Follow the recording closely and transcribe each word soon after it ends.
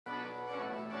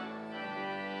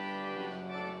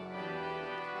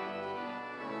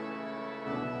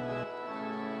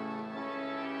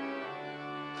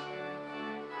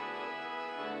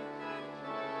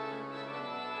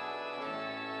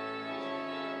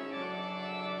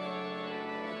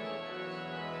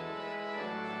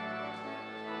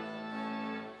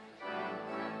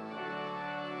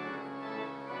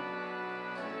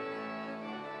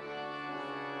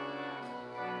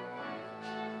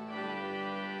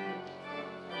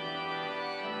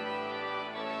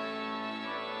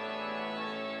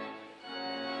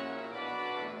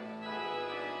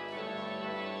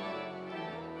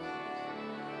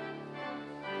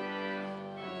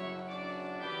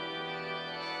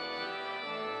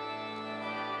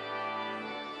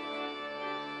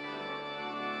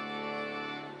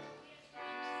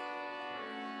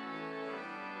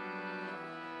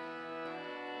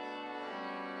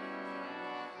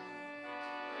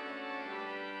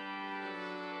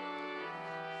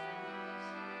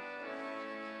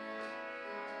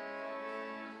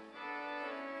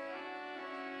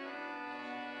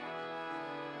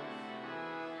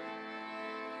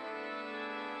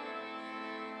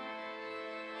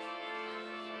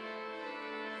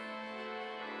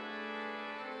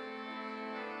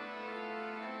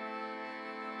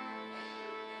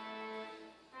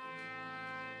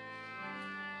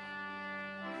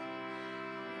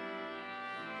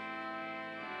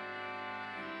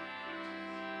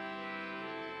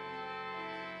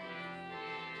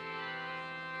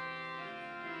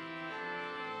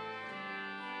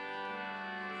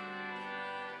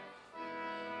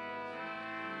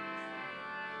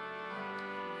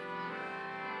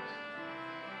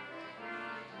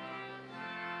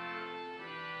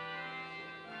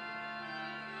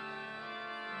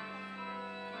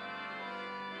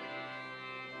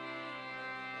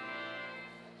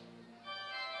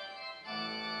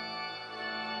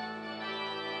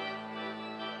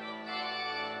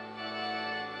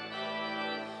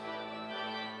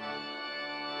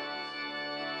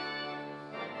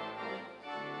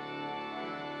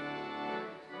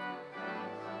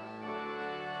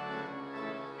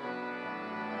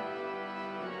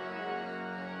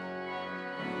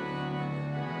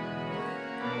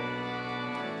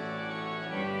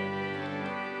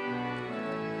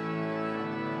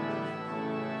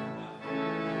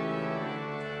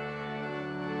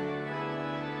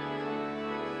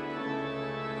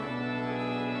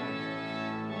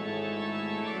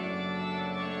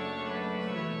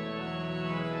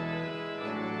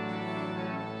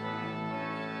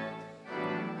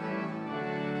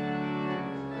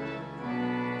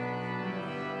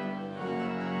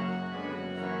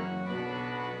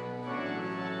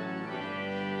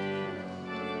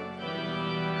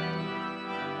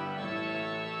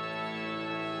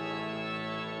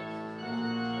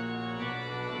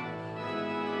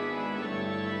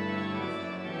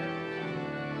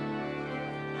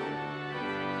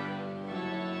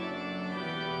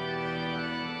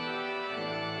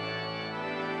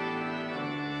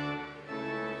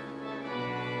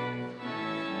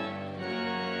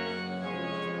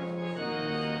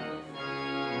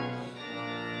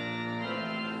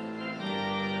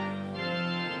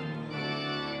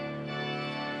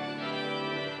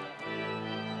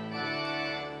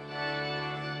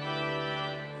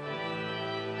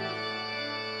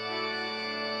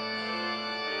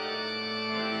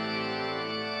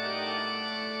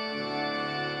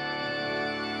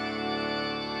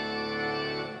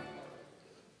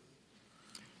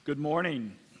Good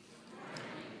morning.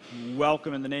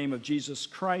 Welcome in the name of Jesus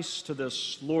Christ to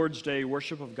this Lord's Day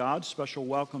worship of God. Special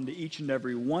welcome to each and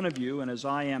every one of you. And as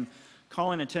I am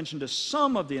calling attention to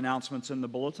some of the announcements in the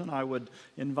bulletin, I would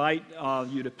invite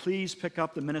you to please pick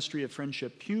up the Ministry of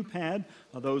Friendship pew pad.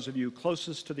 Those of you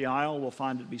closest to the aisle will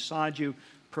find it beside you.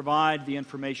 Provide the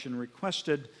information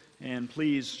requested, and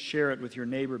please share it with your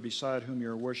neighbor beside whom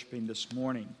you're worshiping this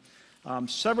morning.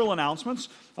 Several announcements.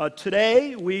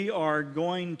 Today we are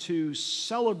going to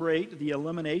celebrate the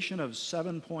elimination of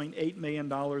 $7.8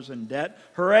 million in debt.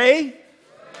 Hooray!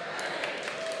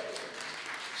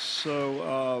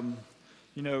 So,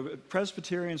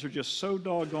 Presbyterians are just so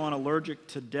doggone allergic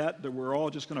to debt that we're all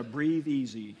just going to breathe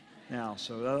easy now.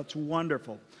 So that's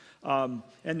wonderful.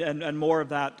 And more of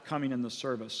that coming in the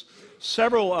service.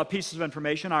 Several pieces of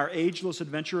information. Our Ageless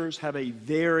Adventurers have a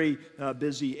very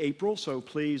busy April, so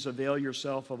please avail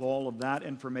yourself of all of that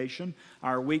information.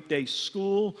 Our Weekday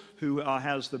School, who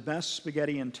has the best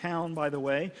spaghetti in town, by the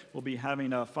way, will be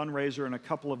having a fundraiser in a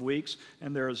couple of weeks,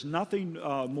 and there is nothing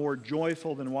more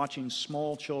joyful than watching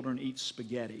small children eat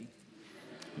spaghetti.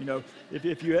 You know,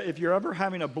 if you're ever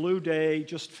having a blue day,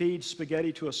 just feed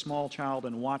spaghetti to a small child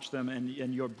and watch them,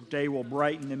 and your day will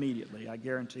brighten immediately, I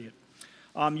guarantee it.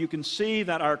 You can see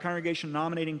that our Congregation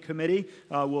Nominating Committee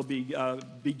will be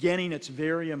beginning its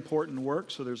very important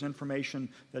work, so there's information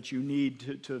that you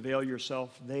need to avail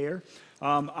yourself there.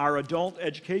 Our Adult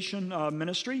Education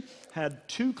Ministry had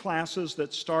 2 classes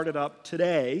that started up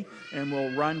today and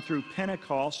will run through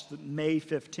Pentecost, May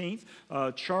 15th.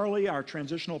 Charlie, our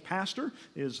transitional pastor,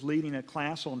 is leading a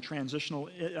class on transitional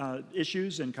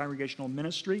issues in congregational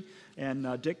ministry,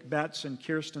 and Dick Betts and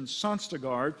Kirsten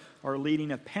Sonstegard are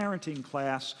leading a parenting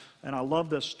class, and I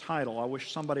love this title. I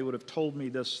wish somebody would have told me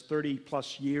this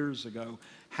 30-plus years ago,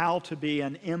 How to Be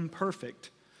an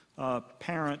Imperfect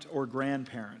Parent or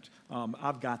Grandparent.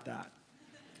 I've got that.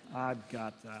 I've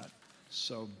got that.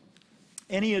 So,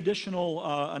 any additional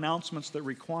announcements that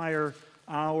require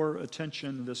our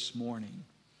attention this morning?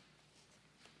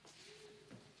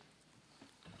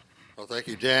 Well, thank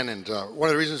you, Dan. And one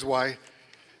of the reasons why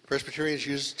Presbyterians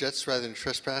use debts rather than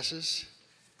trespasses,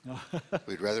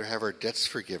 we'd rather have our debts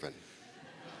forgiven.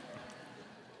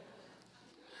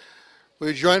 Will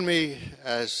you join me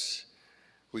as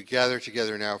we gather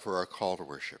together now for our call to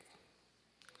worship?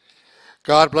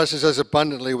 God blesses us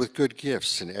abundantly with good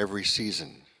gifts in every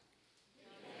season.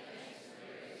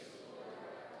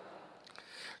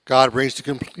 God brings to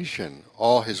completion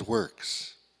all his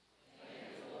works.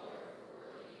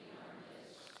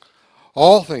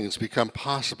 All things become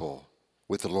possible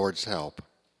with the Lord's help.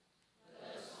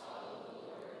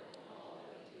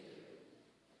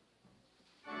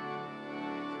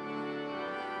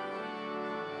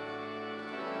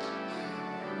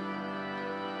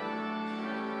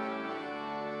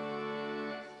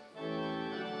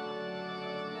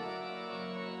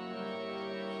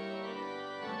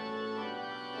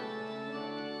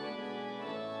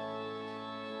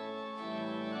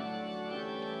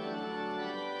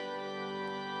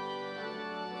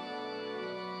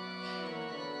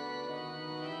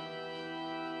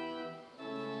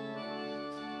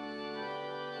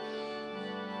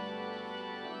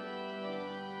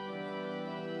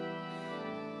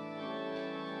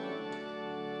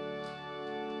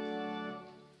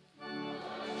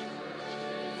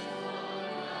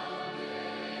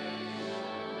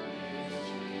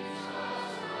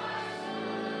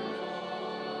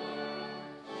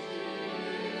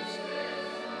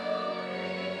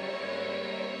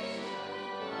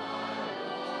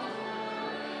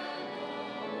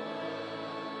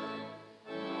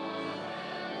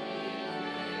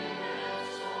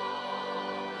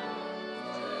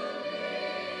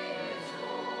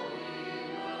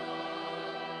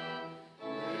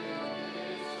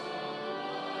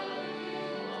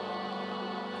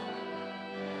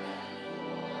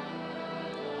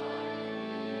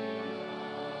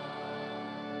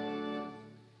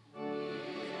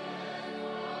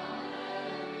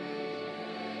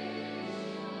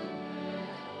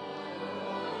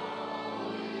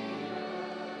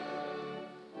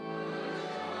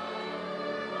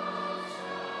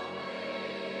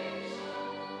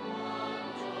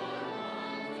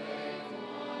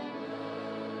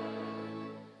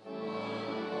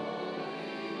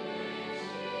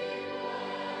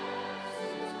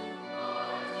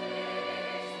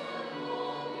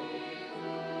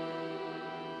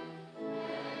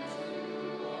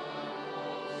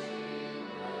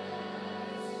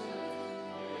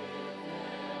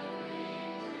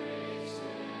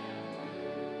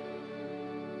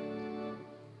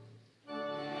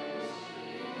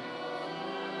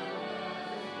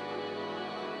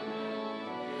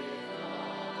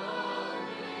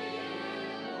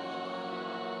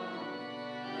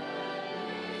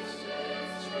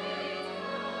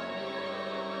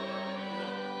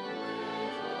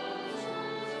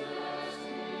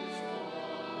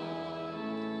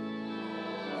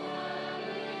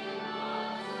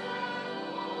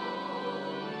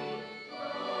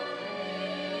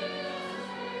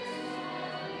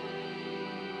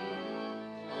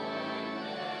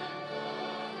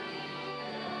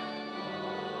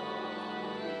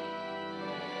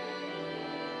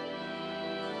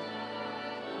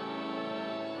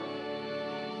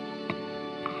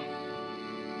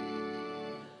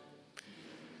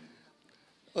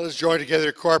 Let us join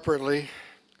together corporately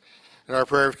in our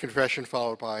prayer of confession,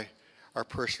 followed by our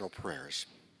personal prayers.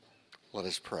 Let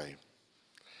us pray.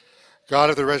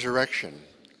 God of the resurrection,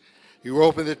 you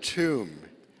open the tomb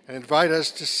and invite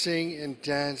us to sing and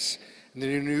dance in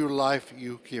the new life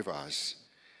you give us.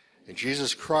 In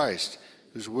Jesus Christ,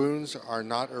 whose wounds are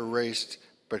not erased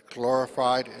but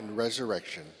glorified in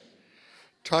resurrection,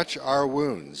 touch our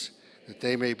wounds that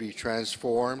they may be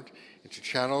transformed into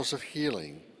channels of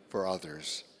healing for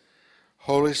others.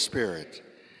 Holy Spirit,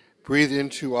 breathe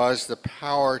into us the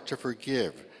power to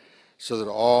forgive so that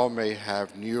all may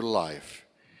have new life.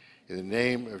 In the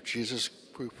name of Jesus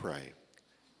we pray.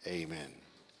 Amen.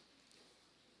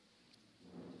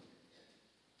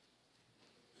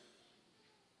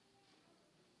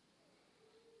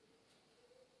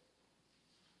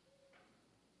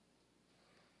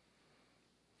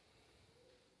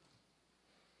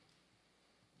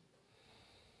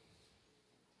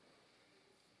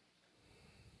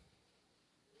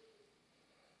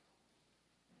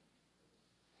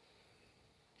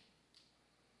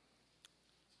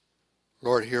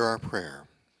 Lord, hear our prayer.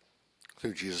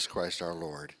 Through Jesus Christ our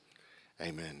Lord.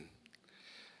 Amen.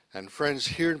 And friends,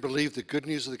 hear and believe the good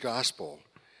news of the gospel.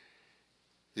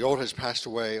 The old has passed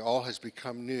away, all has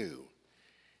become new.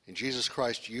 In Jesus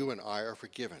Christ, you and I are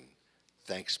forgiven.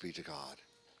 Thanks be to God.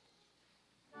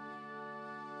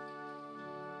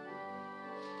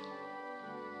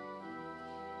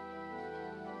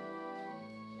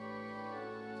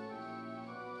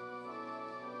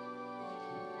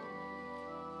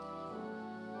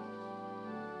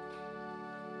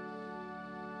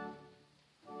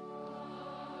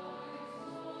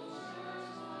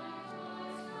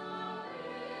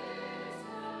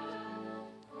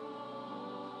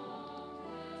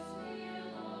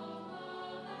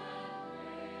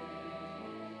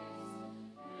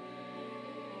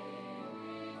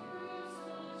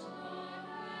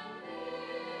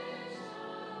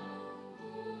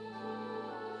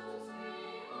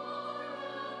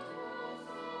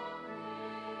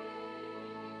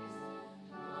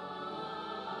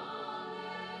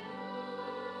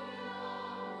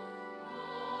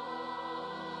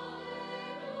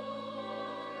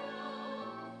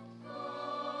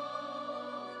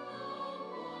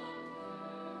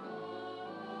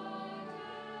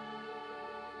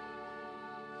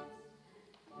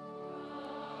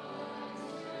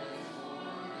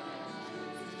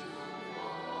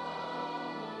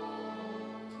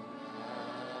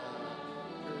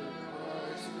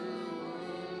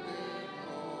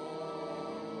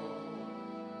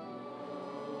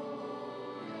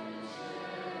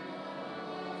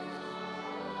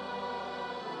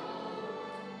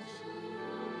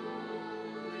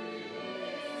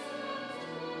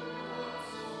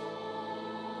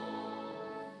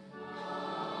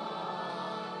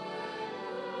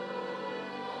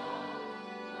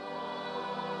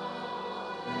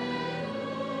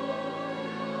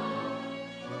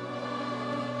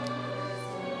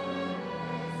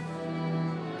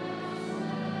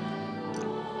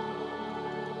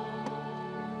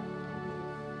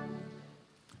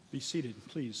 Be seated,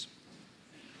 please.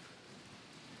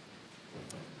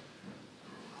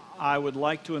 I would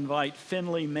like to invite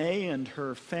Finley May and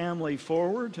her family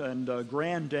forward, and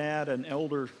Granddad and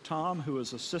Elder Tom, who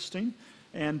is assisting,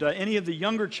 and any of the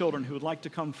younger children who would like to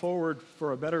come forward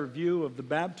for a better view of the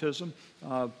baptism,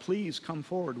 please come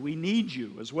forward. We need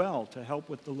you as well to help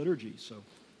with the liturgy. So I'm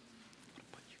going to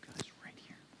put you guys right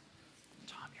here.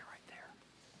 Tom, you're right there.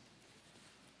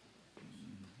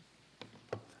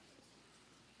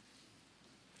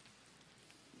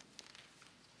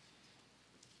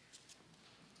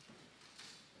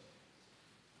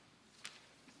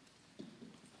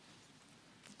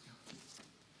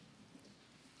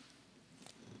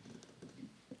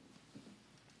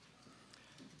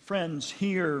 Friends,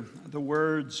 hear the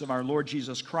words of our Lord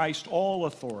Jesus Christ. All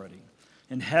authority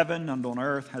in heaven and on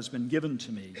earth has been given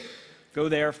to me. Go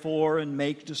therefore and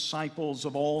make disciples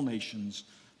of all nations,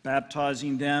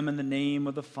 baptizing them in the name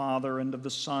of the Father and of the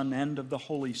Son and of the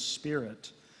Holy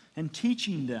Spirit, and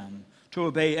teaching them to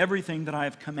obey everything that I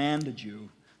have commanded you.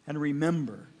 And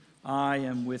remember, I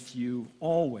am with you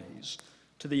always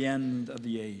to the end of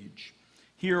the age.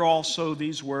 Hear also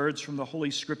these words from the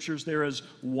Holy Scriptures. There is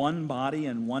one body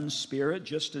and one Spirit,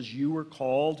 just as you were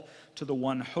called to the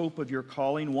one hope of your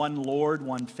calling, one Lord,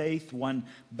 one faith, one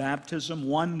baptism,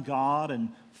 one God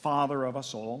and Father of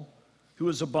us all, who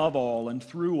is above all and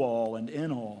through all and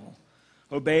in all.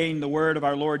 Obeying the word of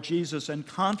our Lord Jesus and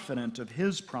confident of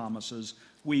his promises,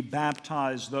 we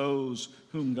baptize those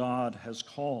whom God has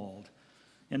called.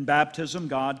 In baptism,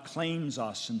 God claims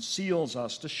us and seals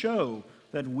us to show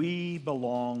that we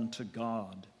belong to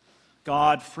God.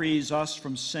 God frees us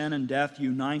from sin and death,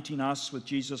 uniting us with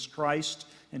Jesus Christ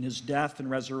in his death and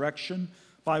resurrection.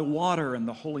 By water and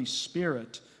the Holy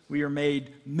Spirit, we are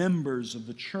made members of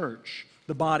the church,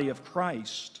 the body of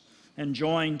Christ, and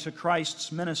joined to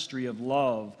Christ's ministry of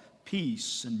love,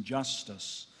 peace, and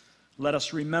justice. Let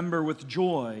us remember with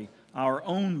joy our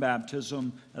own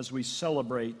baptism as we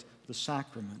celebrate the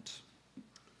sacrament.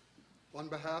 On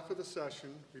behalf of the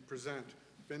session, we present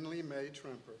Finley May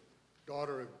Tremper,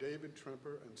 daughter of David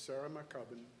Tremper and Sarah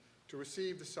McCubbin, to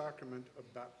receive the sacrament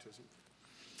of baptism.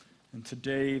 And to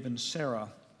Dave and Sarah,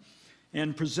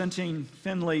 in presenting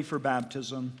Finley for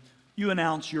baptism, you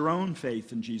announce your own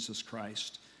faith in Jesus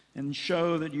Christ and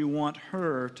show that you want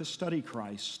her to study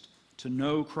Christ, to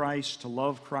know Christ, to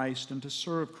love Christ, and to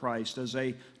serve Christ as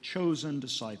a chosen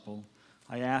disciple.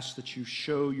 I ask that you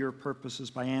show your purposes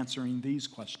by answering these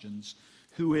questions.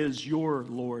 Who is your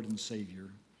Lord and Savior?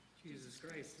 Jesus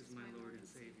Christ is my Lord and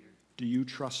Savior. Do you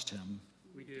trust him?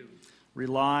 We do.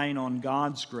 Relying on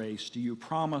God's grace, do you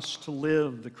promise to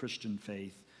live the Christian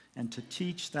faith and to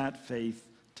teach that faith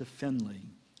to Finley?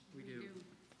 We do.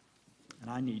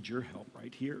 And I need your help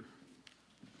right here.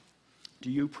 Do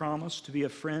you promise to be a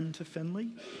friend to Finley?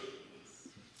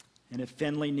 And if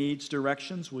Finley needs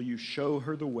directions, will you show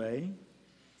her the way?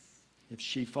 If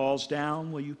she falls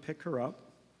down, will you pick her up?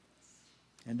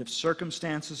 And if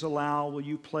circumstances allow, will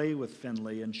you play with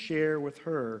Finley and share with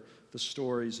her the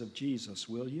stories of Jesus?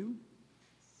 Will you?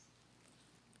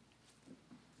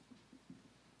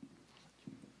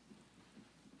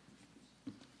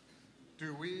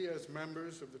 Do we, as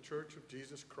members of the Church of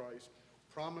Jesus Christ,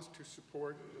 promise to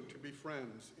support and to be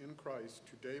friends in Christ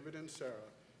to David and Sarah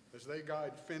as they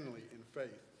guide Finley in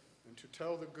faith, and to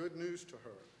tell the good news to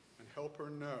her and help her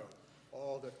know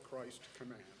all that Christ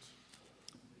commands?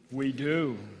 We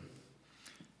do.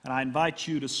 And I invite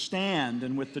you to stand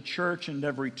and with the church and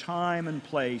every time and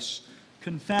place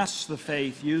confess the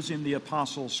faith using the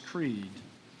Apostles' Creed.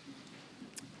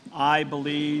 I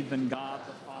believe in God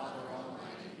the Father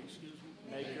Almighty,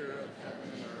 maker of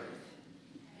heaven and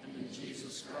earth, and in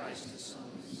Jesus Christ, his Son,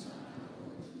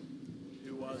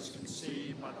 who was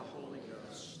conceived by the Holy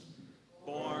Ghost,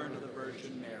 born of the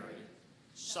Virgin Mary,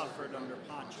 suffered under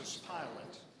Pontius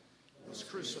Pilate, was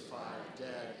crucified,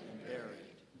 dead, and buried.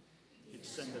 He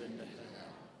descended into hell.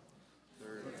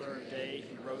 The third day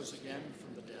he rose again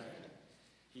from the dead.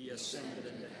 He ascended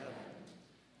into heaven,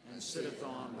 and sitteth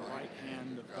on the right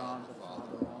hand of God the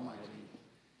Father Almighty.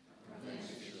 And thence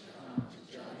he shall come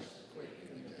to judge the quick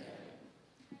and the dead.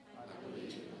 I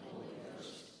believe in the Holy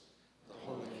Ghost, the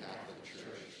Holy Catholic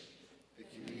Church, the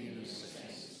communion of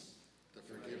saints, the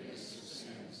forgiveness of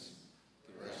sins,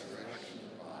 the resurrection of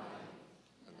the body,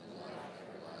 and the life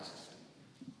everlasting.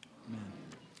 Amen.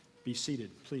 Be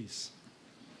seated, please.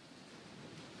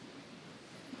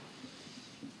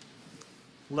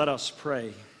 Let us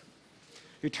pray.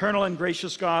 Eternal and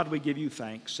gracious God, we give you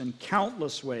thanks. In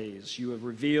countless ways you have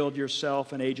revealed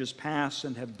yourself in ages past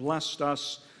and have blessed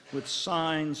us with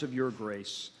signs of your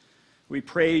grace. We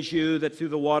praise you that through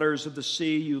the waters of the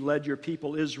sea you led your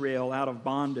people Israel out of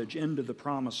bondage into the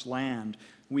promised land.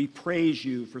 We praise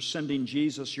you for sending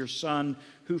Jesus, your Son,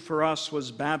 who for us was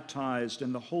baptized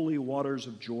in the holy waters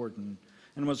of Jordan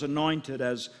and was anointed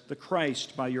as the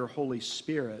Christ by your Holy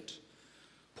Spirit.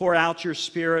 Pour out your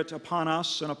Spirit upon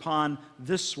us and upon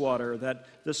this water, that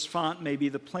this font may be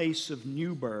the place of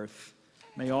new birth.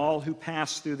 May all who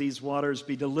pass through these waters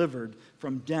be delivered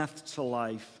from death to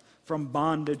life, from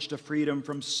bondage to freedom,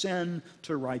 from sin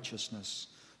to righteousness.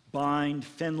 Bind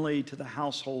Finley to the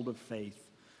household of faith.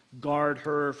 Guard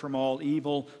her from all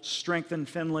evil. Strengthen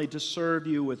Finley to serve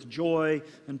you with joy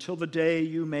until the day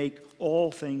you make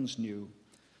all things new.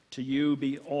 To you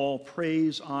be all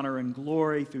praise, honor, and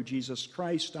glory through Jesus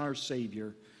Christ our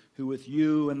Savior, who with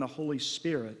you and the Holy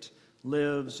Spirit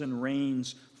lives and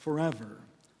reigns forever.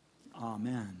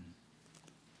 Amen.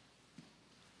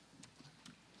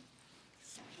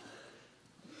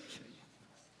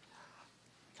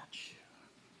 Got you.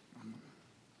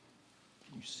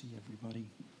 Can you see everybody?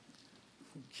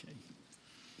 Okay.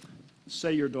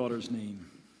 Say your daughter's name.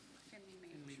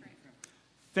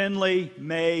 Finley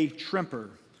May Tremper.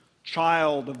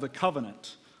 Child of the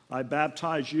covenant, I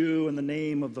baptize you in the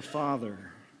name of the Father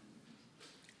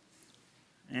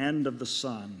and of the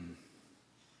Son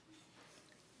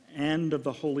and of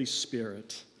the Holy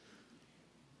Spirit.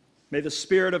 May the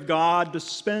Spirit of God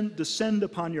descend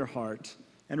upon your heart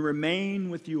and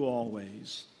remain with you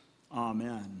always.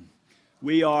 Amen.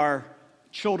 We are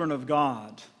children of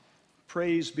God.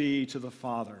 Praise be to the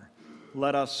Father.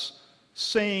 Let us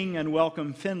sing and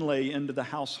welcome Finley into the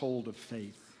household of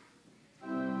faith.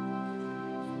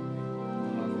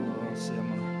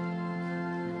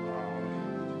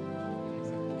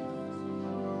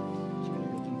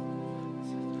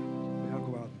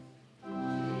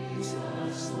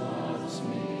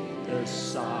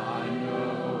 yes, I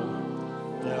know.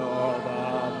 The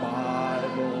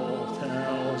Bible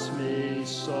tells me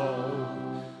so.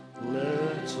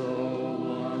 Little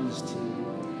ones to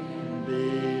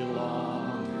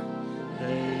belong.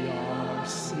 They are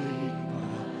sleep,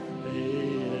 but they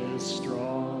is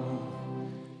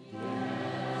strong.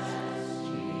 Yes,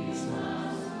 Jesus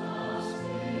loves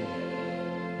me.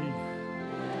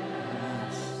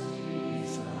 Yes,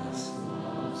 Jesus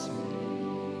loves me.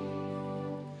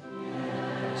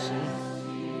 See?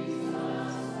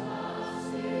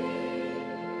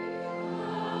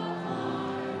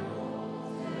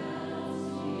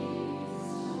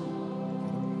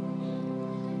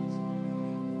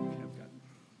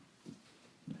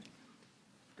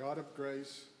 God of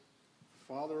grace,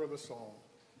 Father of us all,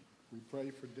 we pray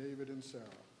for David and Sarah.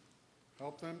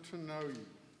 Help them to know you,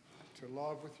 to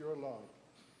love with your love,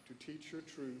 to teach your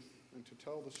truth, and to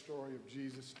tell the story of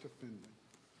Jesus to Finley,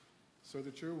 so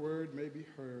that your word may be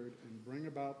heard and bring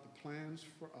about the plans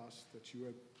for us that you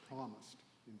have promised.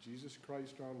 In Jesus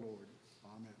Christ our Lord.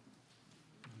 Amen.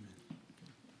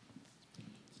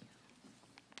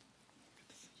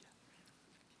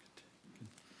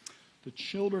 The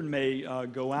children may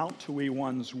go out to wee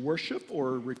ones' worship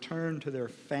or return to their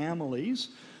families.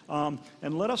 And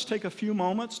let us take a few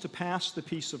moments to pass the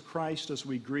peace of Christ as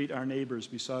we greet our neighbors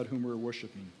beside whom we're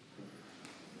worshiping.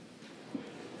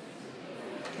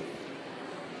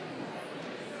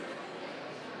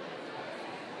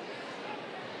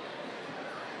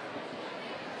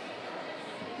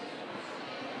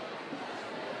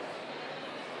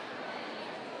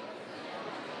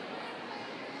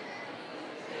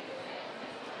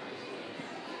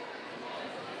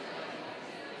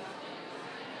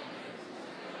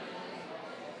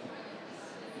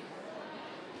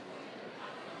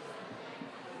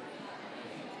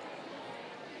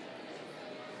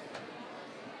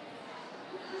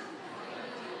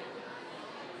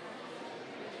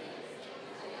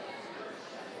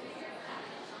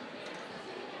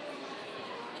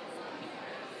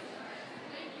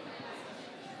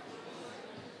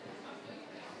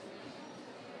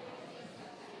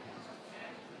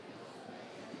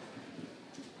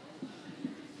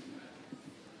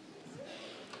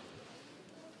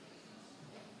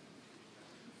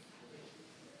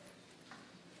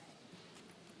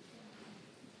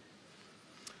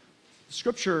 The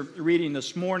scripture reading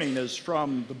this morning is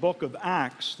from the book of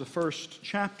Acts, the first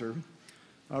chapter,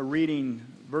 reading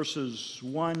verses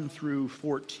 1 through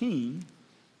 14.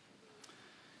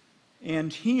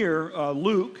 And here,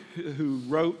 Luke, who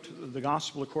wrote the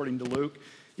gospel according to Luke,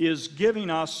 is giving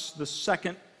us the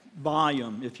second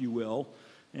volume, if you will.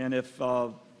 And if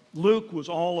Luke was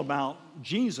all about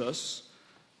Jesus,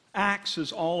 Acts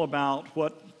is all about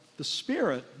what the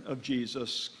Spirit of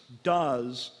Jesus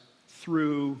does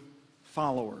through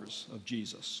followers of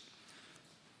Jesus.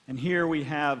 And here we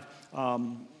have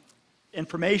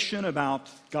information about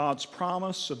God's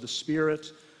promise of the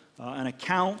Spirit, an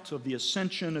account of the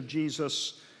ascension of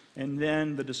Jesus, and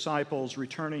then the disciples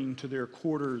returning to their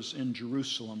quarters in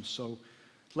Jerusalem. So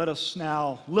let us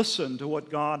now listen to what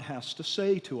God has to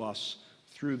say to us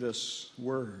through this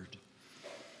word.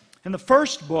 In the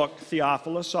first book,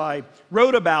 Theophilus, I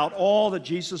wrote about all that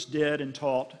Jesus did and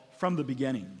taught from the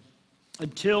beginning,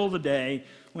 until the day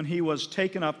when he was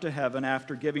taken up to heaven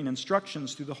after giving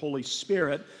instructions through the Holy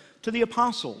Spirit to the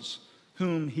apostles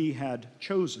whom he had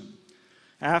chosen.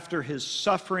 After his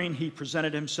suffering, he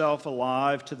presented himself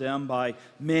alive to them by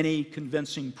many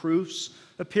convincing proofs,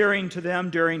 appearing to them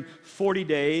during 40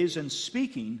 days and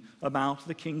speaking about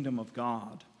the kingdom of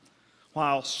God.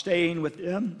 While staying with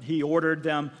them, he ordered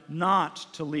them not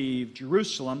to leave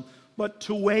Jerusalem, but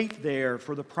to wait there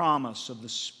for the promise of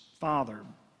the Father.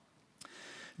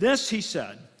 This, he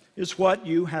said, is what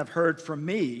you have heard from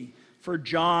me, for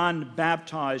John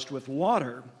baptized with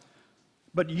water,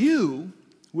 but you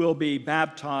will be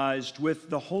baptized with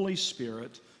the Holy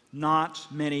Spirit not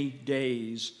many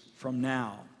days from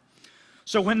now.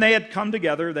 So when they had come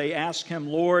together, they asked him,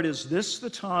 Lord, is this the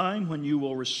time when you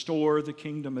will restore the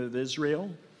kingdom of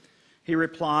Israel? He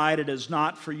replied, it is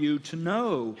not for you to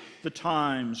know the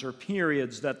times or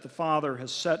periods that the Father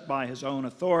has set by his own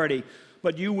authority,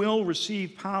 but you will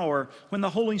receive power when the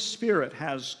Holy Spirit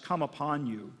has come upon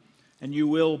you. And you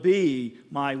will be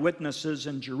my witnesses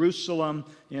in Jerusalem,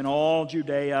 in all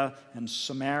Judea and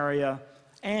Samaria,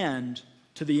 and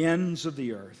to the ends of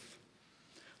the earth.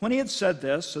 When he had said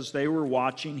this, as they were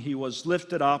watching, he was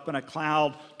lifted up, and a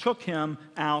cloud took him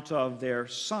out of their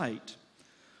sight.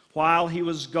 While he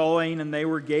was going and they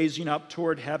were gazing up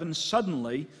toward heaven,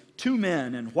 suddenly 2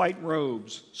 men in white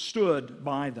robes stood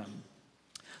by them.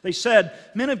 They said,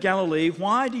 "Men of Galilee,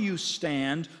 why do you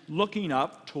stand looking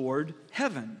up toward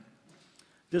heaven?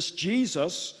 This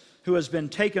Jesus, who has been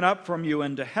taken up from you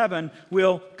into heaven,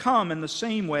 will come in the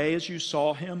same way as you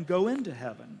saw him go into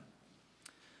heaven."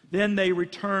 Then they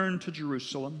returned to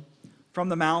Jerusalem from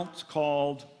the mount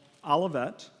called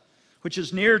Olivet, which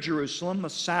is near Jerusalem, a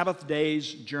Sabbath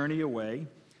day's journey away.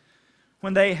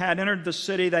 When they had entered the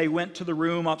city, they went to the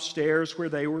room upstairs where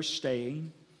they were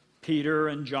staying. Peter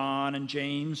and John and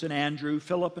James and Andrew,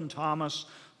 Philip and Thomas,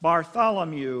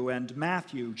 Bartholomew and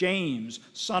Matthew, James,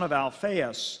 son of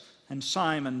Alphaeus, and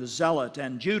Simon the Zealot,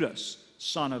 and Judas,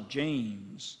 son of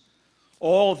James.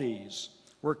 All these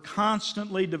were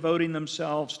constantly devoting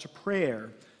themselves to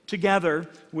prayer, together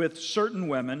with certain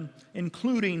women,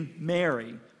 including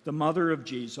Mary, the mother of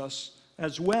Jesus,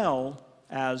 as well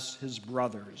as his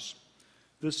brothers.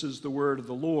 This is the word of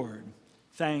the Lord.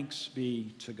 Thanks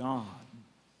be to God.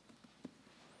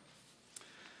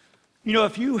 You know,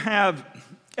 if you have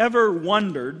ever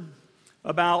wondered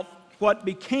about what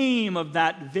became of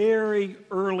that very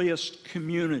earliest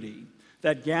community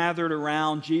that gathered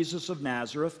around Jesus of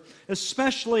Nazareth,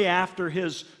 especially after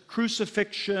his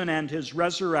crucifixion and his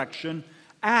resurrection,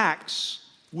 Acts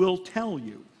will tell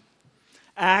you.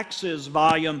 Acts is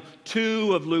volume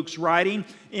 2 of Luke's writing.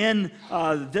 In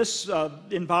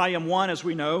volume 1, as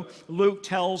we know, Luke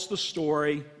tells the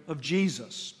story of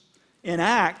Jesus. In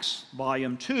Acts,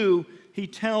 volume 2, he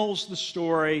tells the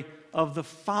story of the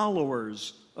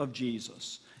followers of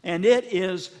Jesus. And it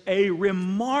is a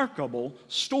remarkable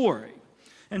story.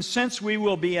 And since we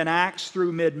will be in Acts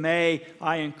through mid-May,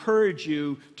 I encourage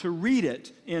you to read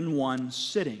it in one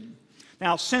sitting.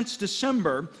 Now, since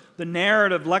December, the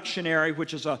narrative lectionary,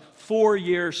 which is a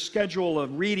 4-year schedule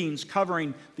of readings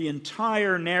covering the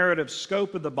entire narrative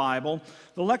scope of the Bible,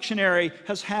 the lectionary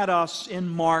has had us in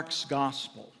Mark's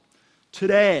Gospel.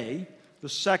 Today, the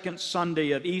second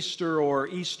Sunday of Easter or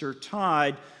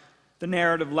Eastertide, the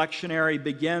narrative lectionary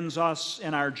begins us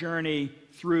in our journey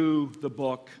through the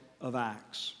book of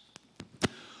Acts.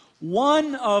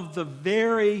 One of the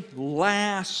very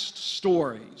last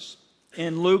stories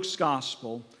in Luke's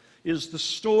Gospel is the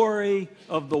story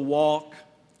of the walk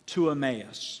to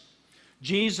Emmaus.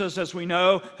 Jesus, as we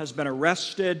know, has been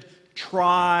arrested,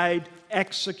 tried,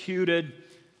 executed.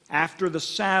 After the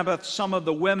Sabbath, some of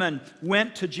the women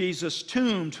went to Jesus'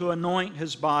 tomb to anoint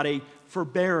his body for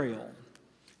burial,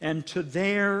 and to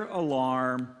their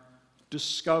alarm,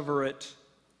 discover it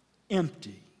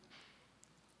empty.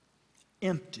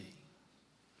 Empty.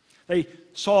 They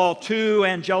saw 2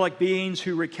 angelic beings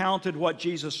who recounted what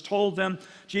Jesus told them.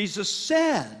 Jesus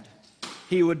said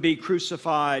he would be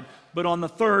crucified, but on the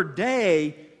 3rd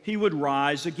day he would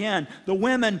rise again. The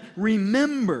women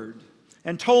remembered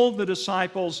and told the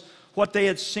disciples what they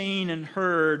had seen and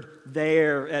heard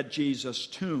there at Jesus'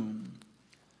 tomb.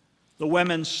 The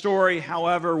women's story,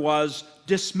 however, was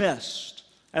dismissed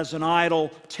as an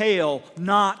idle tale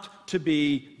not to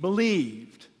be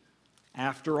believed.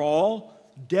 After all,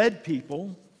 dead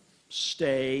people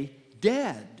stay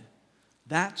dead.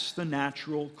 That's the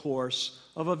natural course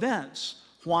of events.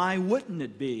 Why wouldn't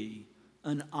it be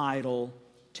an idle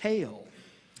tale?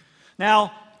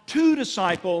 Now, 2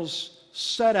 disciples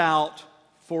set out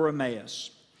for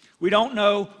Emmaus. We don't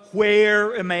know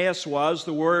where Emmaus was.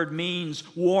 The word means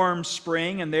warm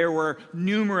spring, and there were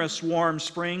numerous warm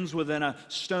springs within a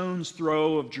stone's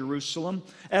throw of Jerusalem.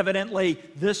 Evidently,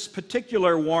 this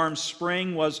particular warm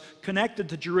spring was connected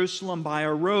to Jerusalem by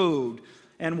a road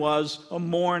and was a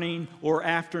morning or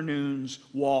afternoon's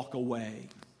walk away.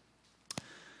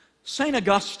 St.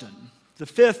 Augustine, the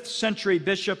 5th century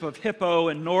bishop of Hippo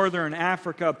in northern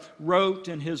Africa, wrote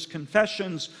in his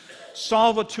Confessions,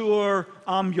 "Solvitur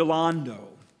ambulando."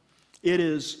 It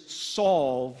is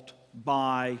solved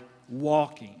by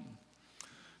walking.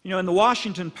 You know, in the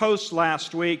Washington Post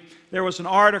last week, there was an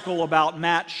article about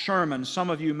Matt Sherman. Some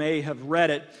of you may have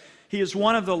read it. He is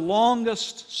one of the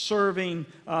longest-serving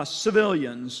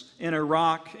civilians in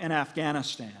Iraq and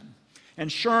Afghanistan.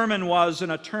 And Sherman was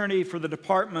an attorney for the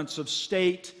Departments of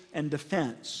State and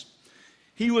Defense.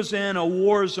 He was in a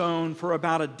war zone for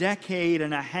about a decade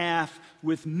and a half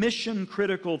with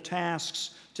mission-critical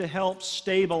tasks to help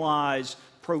stabilize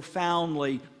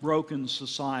profoundly broken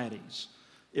societies,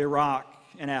 Iraq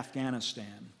and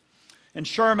Afghanistan. And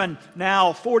Sherman,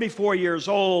 now 44 years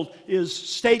old, is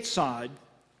stateside.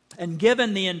 And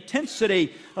given the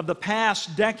intensity of the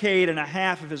past decade and a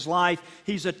half of his life,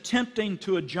 he's attempting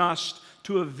to adjust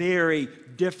to a very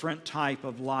different type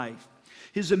of life.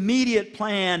 His immediate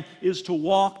plan is to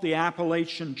walk the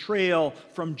Appalachian Trail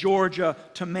from Georgia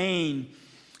to Maine.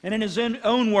 And in his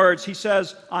own words, he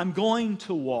says, "I'm going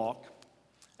to walk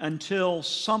until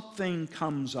something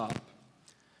comes up.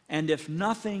 And if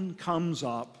nothing comes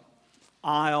up,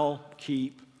 I'll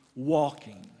keep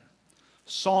walking.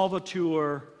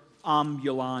 Solvitur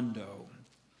ambulando.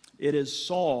 It is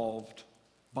solved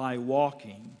by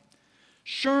walking.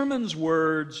 Sherman's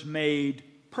words made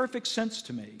perfect sense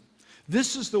to me.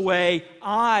 This is the way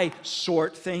I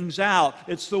sort things out.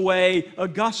 It's the way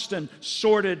Augustine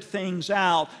sorted things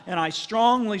out. And I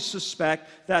strongly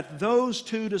suspect that those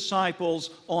two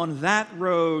disciples on that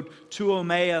road to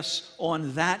Emmaus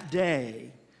on that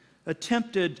day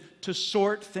attempted to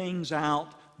sort things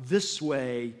out this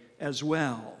way as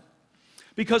well.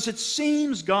 Because it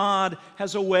seems God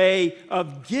has a way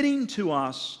of getting to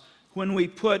us when we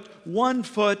put one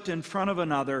foot in front of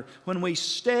another, when we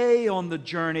stay on the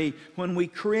journey, when we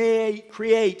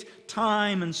create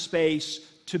time and space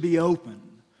to be open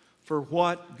for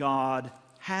what God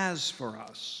has for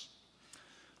us.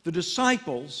 The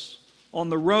disciples on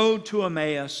the road to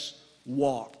Emmaus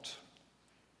walked,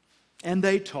 and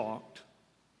they talked,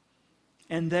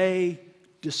 and they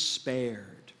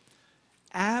despaired.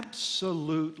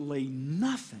 Absolutely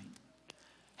nothing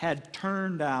had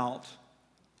turned out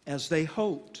as they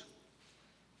hoped,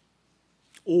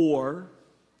 or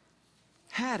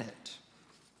had it.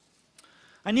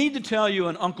 I need to tell you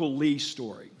an Uncle Lee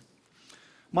story.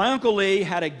 My Uncle Lee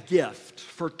had a gift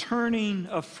for turning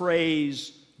a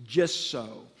phrase just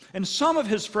so. And some of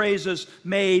his phrases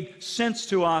made sense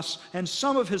to us, and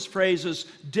some of his phrases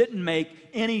didn't make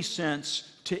any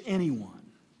sense to anyone.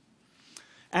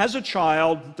 As a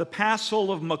child, the Passel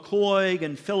of McCoy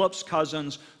and Philip's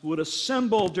cousins would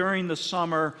assemble during the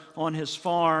summer on his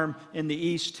farm in the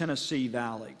East Tennessee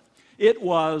Valley. It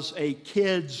was a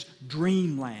kid's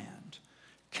dreamland.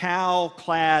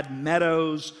 Cow-clad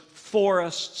meadows,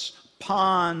 forests,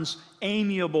 ponds,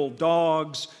 amiable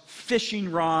dogs, fishing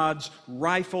rods,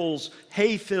 rifles,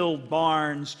 hay-filled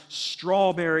barns,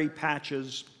 strawberry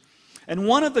patches. And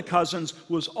one of the cousins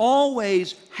was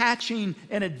always hatching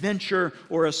an adventure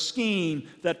or a scheme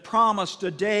that promised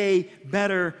a day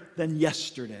better than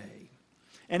yesterday.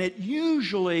 And it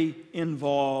usually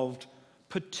involved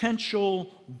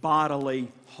potential bodily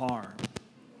harm.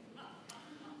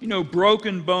 You know,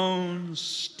 broken bones,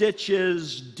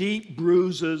 stitches, deep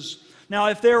bruises. Now,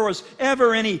 if there was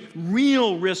ever any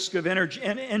real risk of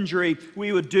injury,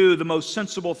 we would do the most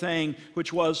sensible thing,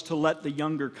 which was to let the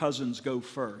younger cousins go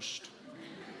first.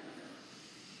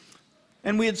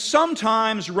 And we had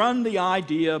sometimes run the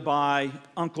idea by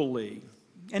Uncle Lee,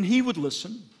 and he would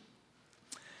listen.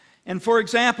 And for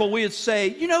example, we would say,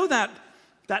 you know that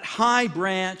high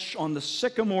branch on the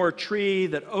sycamore tree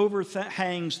that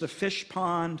overhangs the fish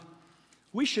pond?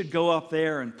 We should go up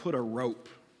there and put a rope.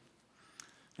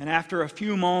 And after a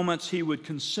few moments, he would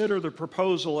consider the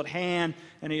proposal at hand,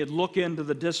 and he'd look into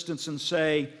the distance and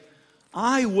say,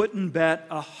 I wouldn't bet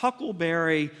a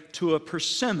huckleberry to a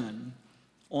persimmon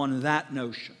on that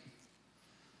notion.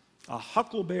 A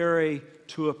huckleberry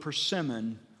to a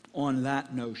persimmon on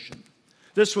that notion.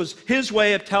 This was his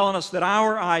way of telling us that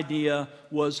our idea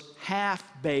was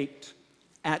half-baked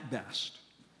at best.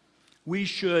 We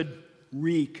should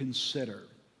reconsider.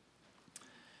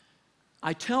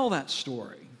 I tell that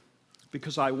story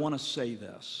because I want to say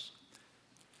this.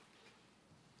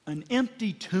 An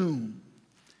empty tomb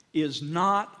is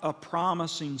not a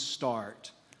promising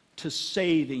start to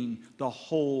saving the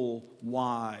whole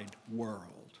wide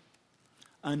world.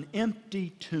 An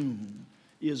empty tomb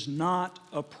is not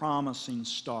a promising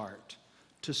start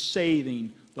to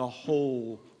saving the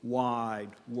whole wide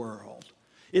world.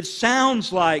 It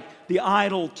sounds like the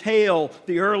idle tale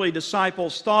the early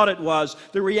disciples thought it was.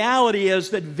 The reality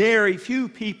is that very few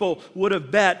people would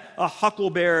have bet a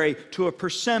huckleberry to a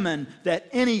persimmon that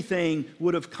anything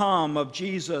would have come of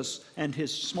Jesus and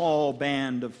his small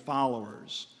band of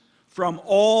followers. From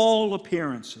all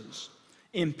appearances,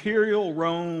 Imperial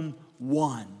Rome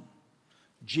won.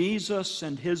 Jesus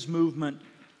and his movement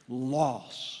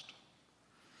lost.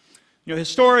 You know,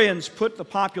 historians put the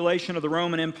population of the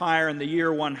Roman Empire in the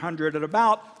year 100 at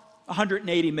about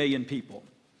 180 million people.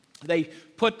 They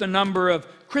put the number of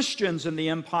Christians in the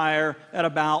empire at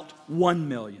about 1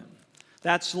 million.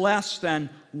 That's less than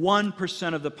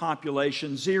 1% of the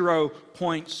population,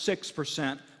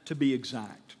 0.6% to be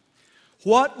exact.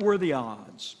 What were the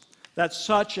odds that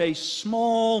such a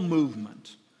small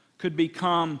movement could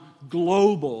become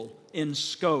global in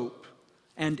scope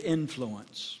and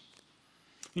influence?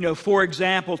 You know, for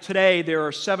example, today there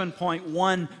are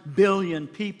 7.1 billion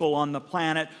people on the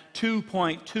planet,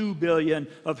 2.2 billion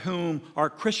of whom are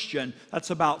Christian.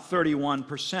 That's about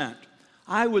 31%.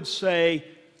 I would say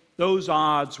those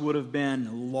odds would have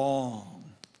been long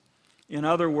In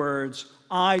other words,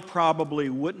 I probably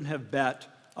wouldn't have bet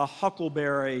a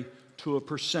huckleberry to a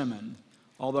persimmon,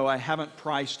 although I haven't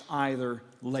priced either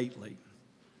lately.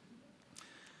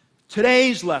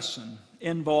 Today's lesson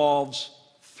involves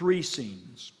 3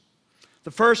 scenes.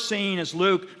 The first scene is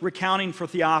Luke recounting for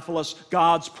Theophilus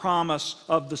God's promise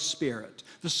of the Spirit.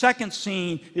 The second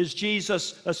scene is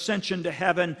Jesus' ascension to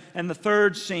heaven, and the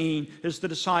third scene is the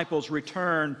disciples'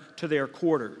 return to their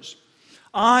quarters.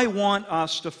 I want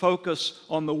us to focus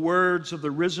on the words of the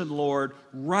risen Lord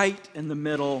right in the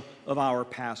middle of our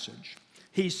passage.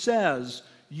 He says,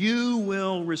 "You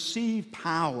will receive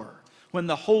power when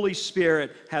the Holy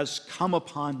Spirit has come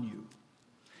upon you,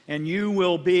 and you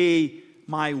will be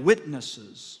my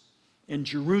witnesses in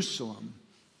Jerusalem,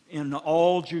 in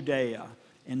all Judea,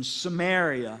 in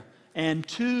Samaria, and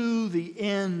to the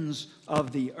ends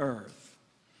of the earth."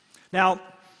 Now,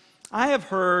 I have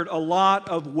heard a lot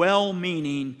of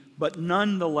well-meaning, but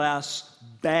nonetheless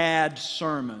bad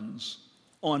sermons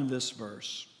on this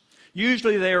verse.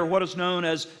 Usually they are what is known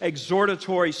as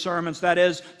exhortatory sermons. That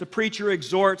is, the preacher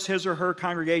exhorts his or her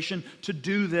congregation to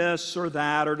do this or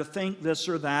that, or to think this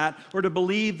or that, or to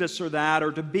believe this or that,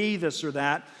 or to be this or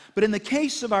that. But in the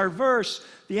case of our verse,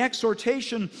 the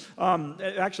exhortation,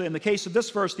 actually in the case of this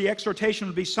verse, the exhortation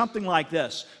would be something like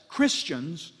this: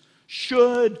 Christians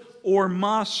should or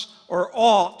must or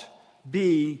ought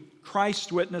be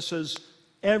Christ witnesses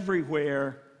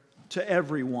everywhere to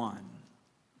everyone.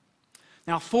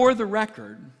 Now, for the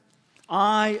record,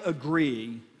 I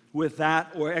agree with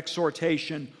that or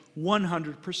exhortation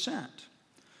 100%.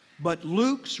 But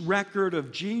Luke's record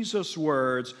of Jesus'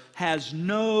 words has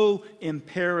no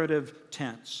imperative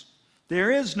tense. There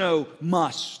is no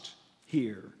must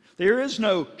here. There is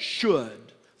no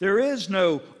should. There is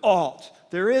no ought.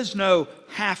 There is no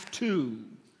have to.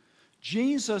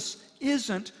 Jesus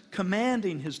isn't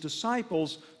commanding his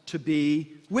disciples to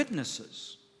be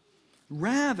witnesses.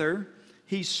 Rather,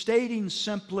 he's stating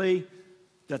simply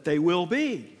that they will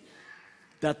be,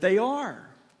 that they are,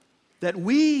 that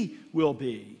we will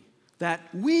be, that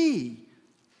we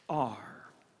are.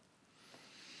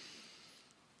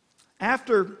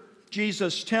 After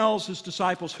Jesus tells his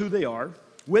disciples who they are,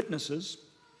 witnesses,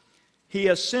 he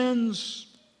ascends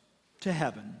to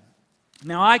heaven.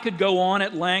 Now, I could go on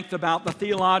at length about the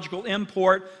theological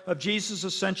import of Jesus'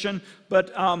 ascension,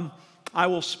 but I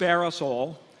will spare us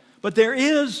all. But there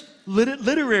is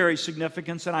literary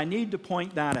significance, and I need to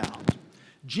point that out.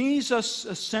 Jesus'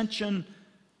 ascension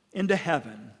into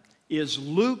heaven is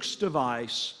Luke's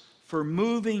device for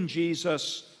moving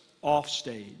Jesus off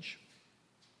stage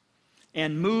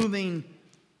and moving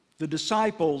the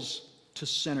disciples to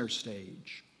center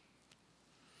stage,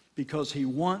 because he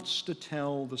wants to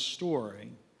tell the story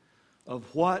of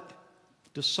what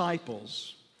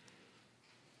disciples,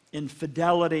 in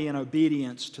fidelity and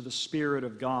obedience to the Spirit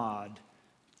of God,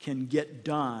 can get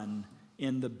done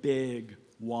in the big,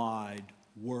 wide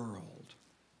world.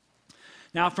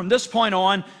 Now, from this point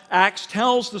on, Acts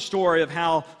tells the story of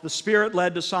how the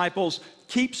Spirit-led disciples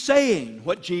keep saying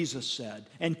what Jesus said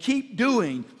and keep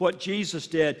doing what Jesus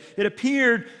did. It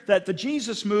appeared that the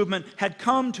Jesus movement had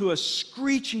come to a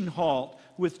screeching halt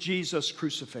with Jesus'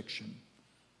 crucifixion.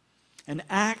 And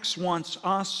Acts wants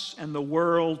us and the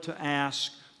world to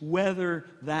ask whether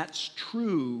that's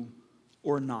true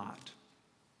or not,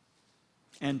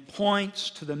 and points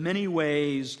to the many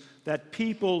ways that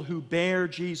people who bear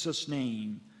Jesus'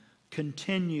 name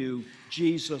continue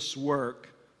Jesus' work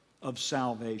of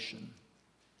salvation.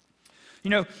 You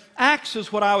know, Acts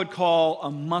is what I would call a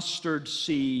mustard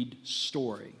seed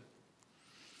story.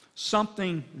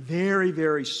 Something very,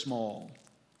 very small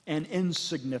and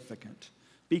insignificant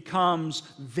becomes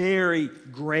very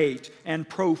great and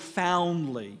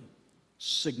profoundly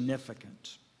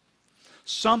significant.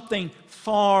 Something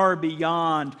far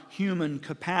beyond human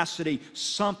capacity,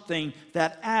 something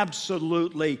that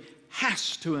absolutely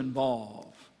has to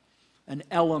involve an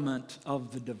element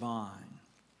of the divine.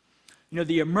 You know,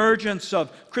 the emergence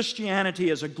of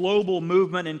Christianity as a global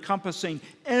movement encompassing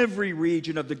every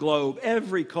region of the globe,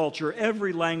 every culture,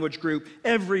 every language group,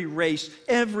 every race,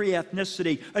 every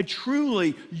ethnicity, a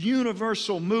truly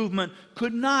universal movement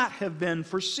could not have been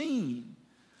foreseen.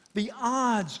 The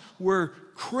odds were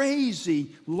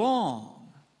crazy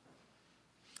long.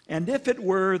 And if it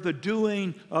were the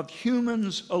doing of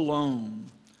humans alone,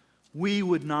 we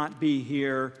would not be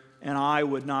here and I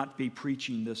would not be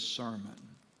preaching this sermon.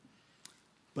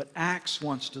 But Acts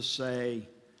wants to say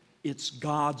it's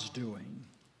God's doing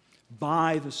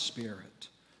by the Spirit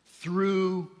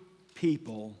through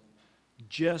people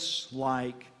just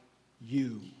like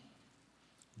you,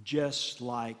 just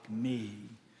like me,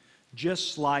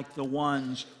 just like the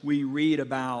ones we read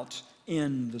about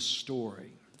in the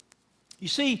story. You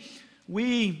see,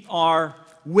 we are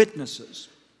witnesses,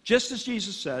 just as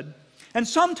Jesus said, and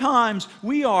sometimes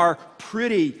we are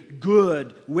pretty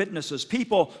good witnesses.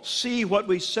 People see what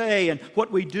we say and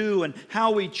what we do and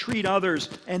how we treat others,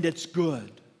 and it's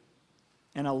good.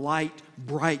 And a light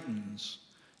brightens,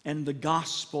 and the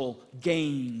gospel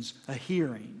gains a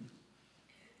hearing.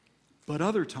 But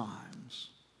other times,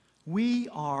 we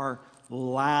are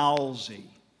lousy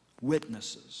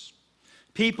witnesses.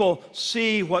 People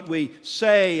see what we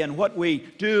say and what we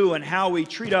do and how we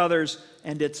treat others,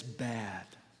 and it's bad.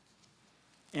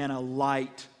 And a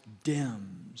light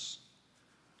dims,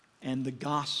 and the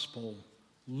gospel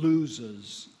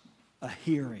loses a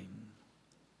hearing.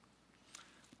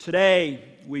 Today,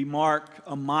 we mark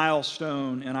a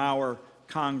milestone in our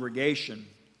congregation.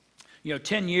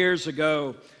 10 years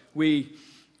ago, we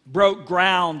broke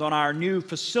ground on our new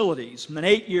facilities. And then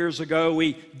 8 years ago,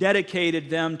 we dedicated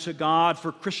them to God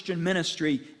for Christian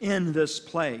ministry in this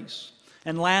place.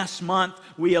 And last month,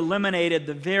 we eliminated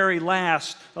the very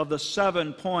last of the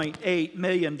 $7.8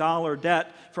 million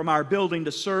debt from our Building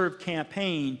to Serve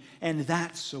campaign, and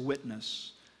that's a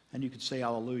witness. And you could say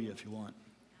hallelujah if you want.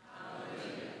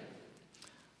 Hallelujah.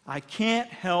 I can't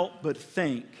help but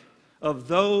think of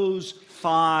those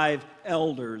 5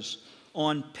 elders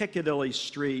on Piccadilly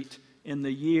Street in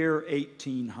the year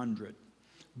 1800.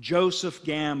 Joseph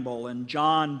Gamble and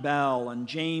John Bell and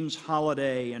James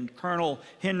Holliday and Colonel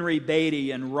Henry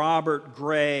Beatty and Robert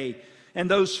Gray, and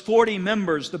those 40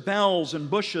 members, the Bells and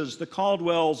Bushes, the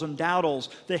Caldwells and Dowdalls,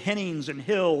 the Hennings and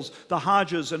Hills, the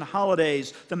Hodges and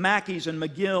Hollidays, the Mackeys and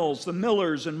McGills, the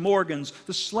Millers and Morgans,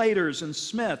 the Slaters and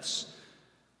Smiths.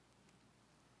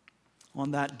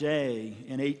 On that day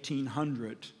in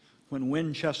 1800, when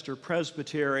Winchester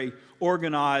Presbytery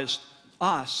organized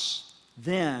us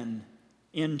then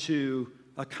into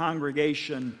a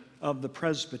congregation of the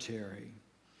presbytery.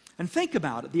 And think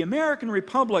about it. The American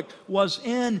Republic was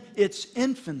in its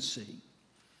infancy.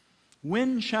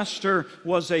 Winchester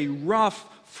was a rough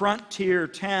frontier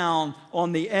town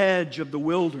on the edge of the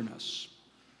wilderness.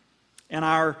 And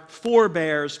our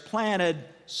forebears planted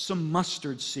some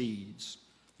mustard seeds.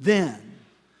 Then,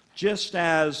 just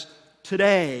as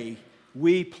today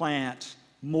we plant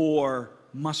more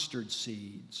mustard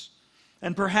seeds.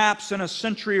 And perhaps in a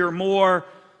century or more,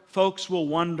 folks will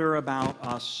wonder about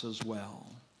us as well.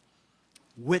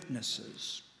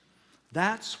 Witnesses.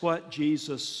 That's what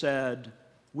Jesus said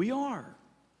we are.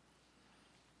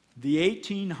 The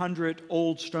 1800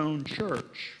 Old Stone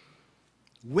Church,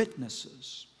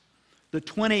 witnesses. The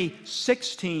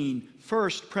 2016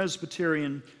 First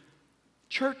Presbyterian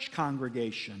Church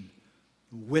congregation,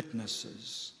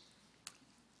 witnesses.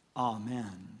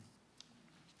 Amen.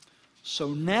 So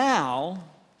now,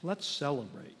 let's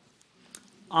celebrate.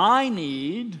 I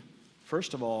need,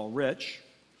 first of all, Rich,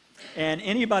 and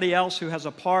anybody else who has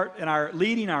a part in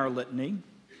leading our litany.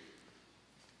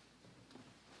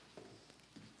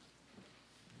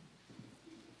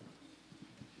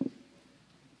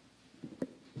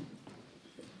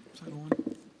 Is that on?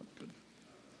 Good.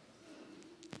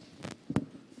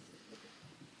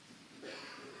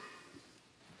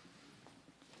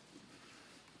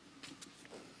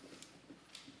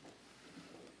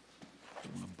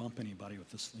 Don't want to bump anybody with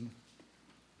this thing.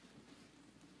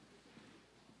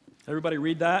 Everybody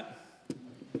read that?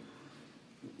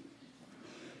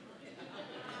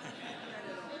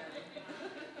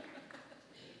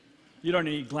 You don't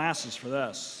need glasses for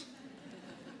this.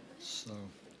 So,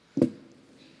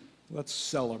 let's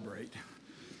celebrate.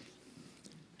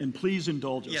 And please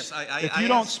indulge us. Yes, if you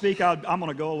don't speak, I'm going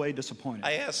to go away disappointed.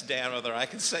 I asked Dan whether I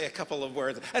could say a couple of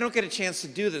words. I don't get a chance to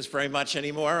do this very much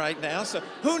anymore right now, so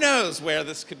who knows where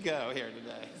this could go here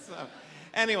today. So,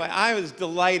 anyway, I was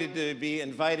delighted to be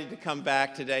invited to come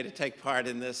back today to take part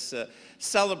in this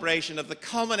celebration of the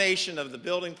culmination of the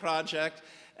building project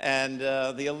and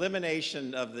the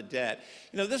elimination of the debt.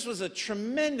 You know, this was a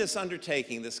tremendous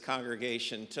undertaking this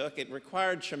congregation took. It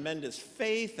required tremendous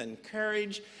faith and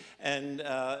courage, and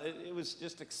it was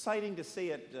just exciting to see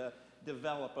it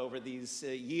develop over these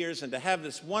years and to have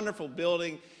this wonderful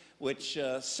building which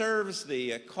serves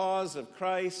the cause of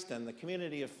Christ and the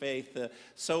community of faith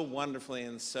so wonderfully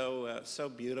and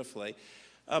so beautifully.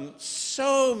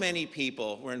 So many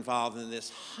people were involved in this,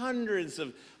 hundreds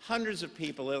of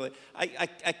people. Literally.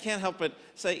 I can't help but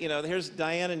say, you know, here's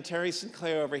Diane and Terry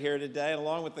Sinclair over here today, and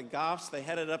along with the Goffs, they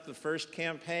headed up the first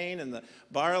campaign, and the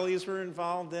Barleys were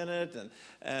involved in it,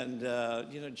 and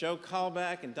you know, Joe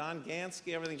Callback and Don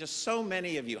Gansky, everything, just so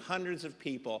many of you, hundreds of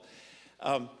people.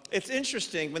 It's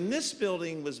interesting, when this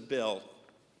building was built,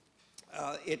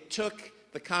 It took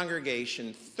the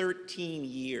congregation 13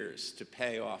 years to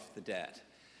pay off the debt.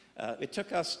 It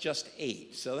took us just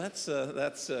 8, so that's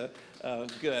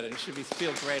good, and you should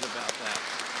feel great about that.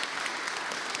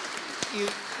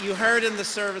 You heard in the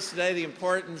service today the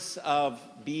importance of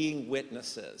being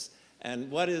witnesses, and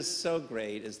what is so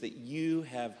great is that you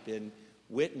have been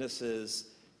witnesses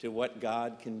to what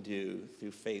God can do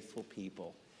through faithful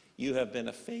people. You have been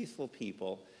a faithful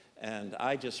people, and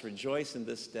I just rejoice in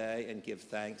this day and give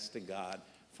thanks to God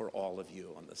for all of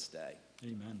you on this day.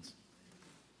 Amen.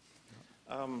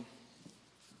 I'm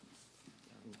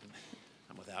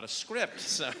without a script,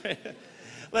 so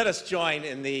let us join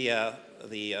in the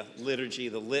liturgy,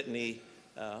 the litany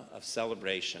of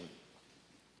celebration.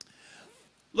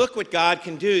 Look what God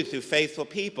can do through faithful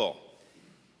people.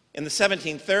 In the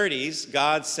 1730s,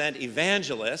 God sent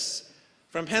evangelists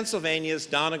from Pennsylvania's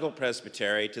Donegal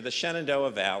Presbytery to the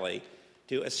Shenandoah Valley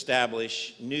to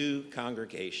establish new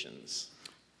congregations.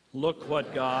 Look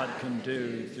what God can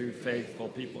do through faithful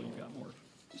people. You've got more.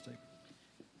 Stay.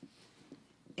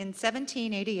 In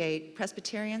 1788,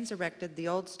 Presbyterians erected the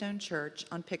Old Stone Church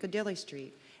on Piccadilly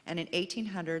Street, and in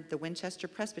 1800, the Winchester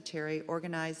Presbytery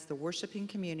organized the worshiping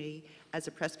community as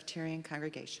a Presbyterian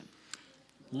congregation.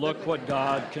 Look what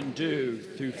God can do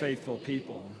through faithful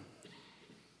people.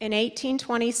 In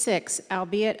 1826,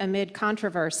 albeit amid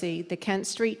controversy, the Kent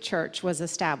Street Church was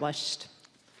established.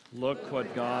 Look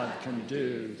what God can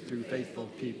do through faithful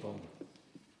people.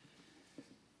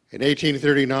 In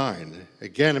 1839,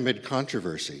 again amid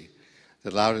controversy,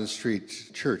 the Loudon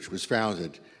Street Church was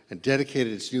founded and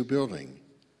dedicated its new building,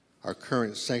 our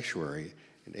current sanctuary,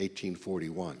 in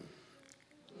 1841.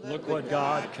 Look what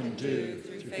God can do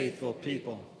through faithful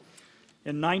people.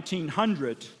 In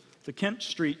 1900, the Kent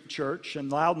Street Church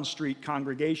and Loudon Street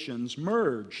congregations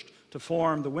merged to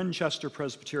form the Winchester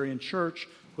Presbyterian Church,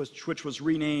 which was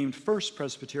renamed First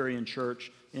Presbyterian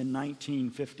Church in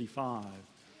 1955.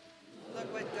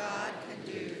 Look what God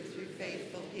can do through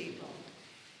faithful people.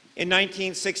 In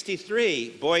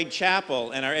 1963, Boyd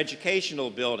Chapel and our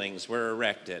educational buildings were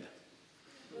erected.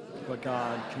 Look what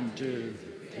God can do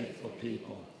through faithful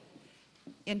people.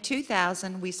 In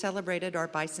 2000, we celebrated our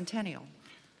bicentennial.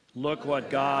 Look what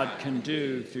God can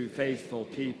do through faithful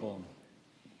people.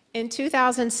 In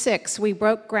 2006, we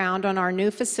broke ground on our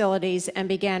new facilities and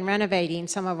began renovating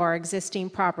some of our existing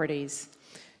properties,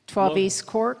 12 East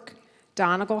Cork,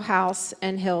 Donegal House,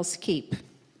 and Hills Keep.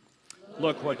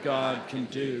 Look what God can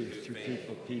do through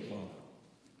faithful people.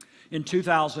 In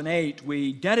 2008,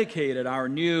 we dedicated our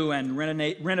new and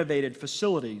renovated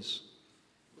facilities.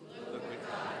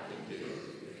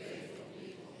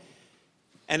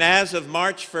 And as of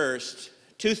March 1st,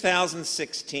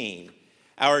 2016,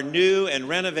 our new and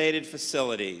renovated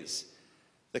facilities,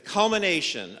 the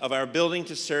culmination of our Building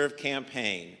to Serve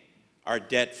campaign, are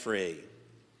debt-free.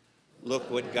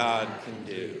 Look what God can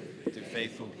do through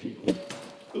faithful people.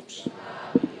 Oops.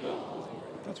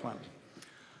 That's fine.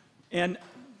 In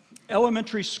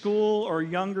elementary school or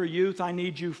younger youth, I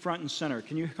need you front and center.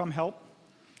 Can you come help?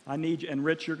 I need you. And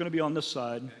Rich, you're going to be on this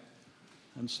side.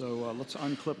 And so let's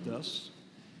unclip this.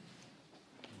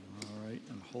 All right,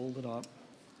 and hold it up.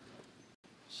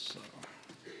 So,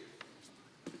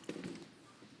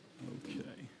 okay.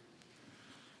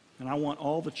 And I want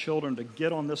all the children to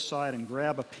get on this side and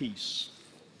grab a piece.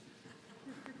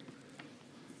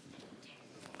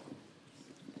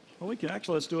 Well, we can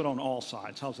actually, let's do it on all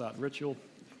sides. How's that? Rich, you'll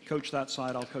coach that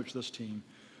side, I'll coach this team.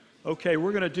 Okay,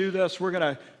 we're going to do this. We're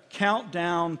going to count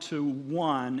down to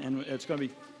 1, and it's going to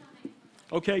be,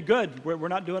 okay, good. We're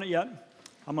not doing it yet.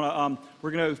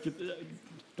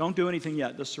 Don't do anything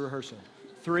yet. This is a rehearsal.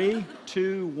 3,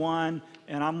 2, 1,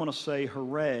 and I'm going to say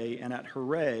hooray, and at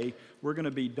hooray, we're going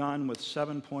to be done with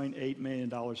 $7.8 million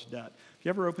debt. Have you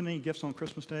ever opened any gifts on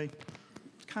Christmas Day?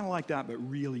 It's kind of like that, but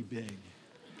really big.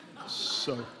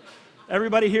 So,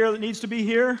 everybody here that needs to be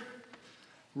here?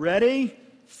 Ready?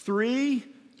 3,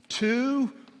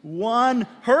 2, 1,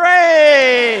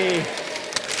 hooray!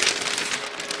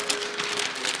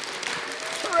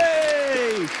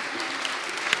 Hooray!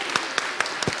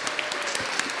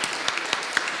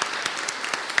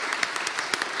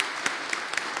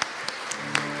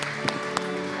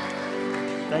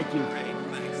 Thank you. Great,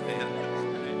 thanks, Dan.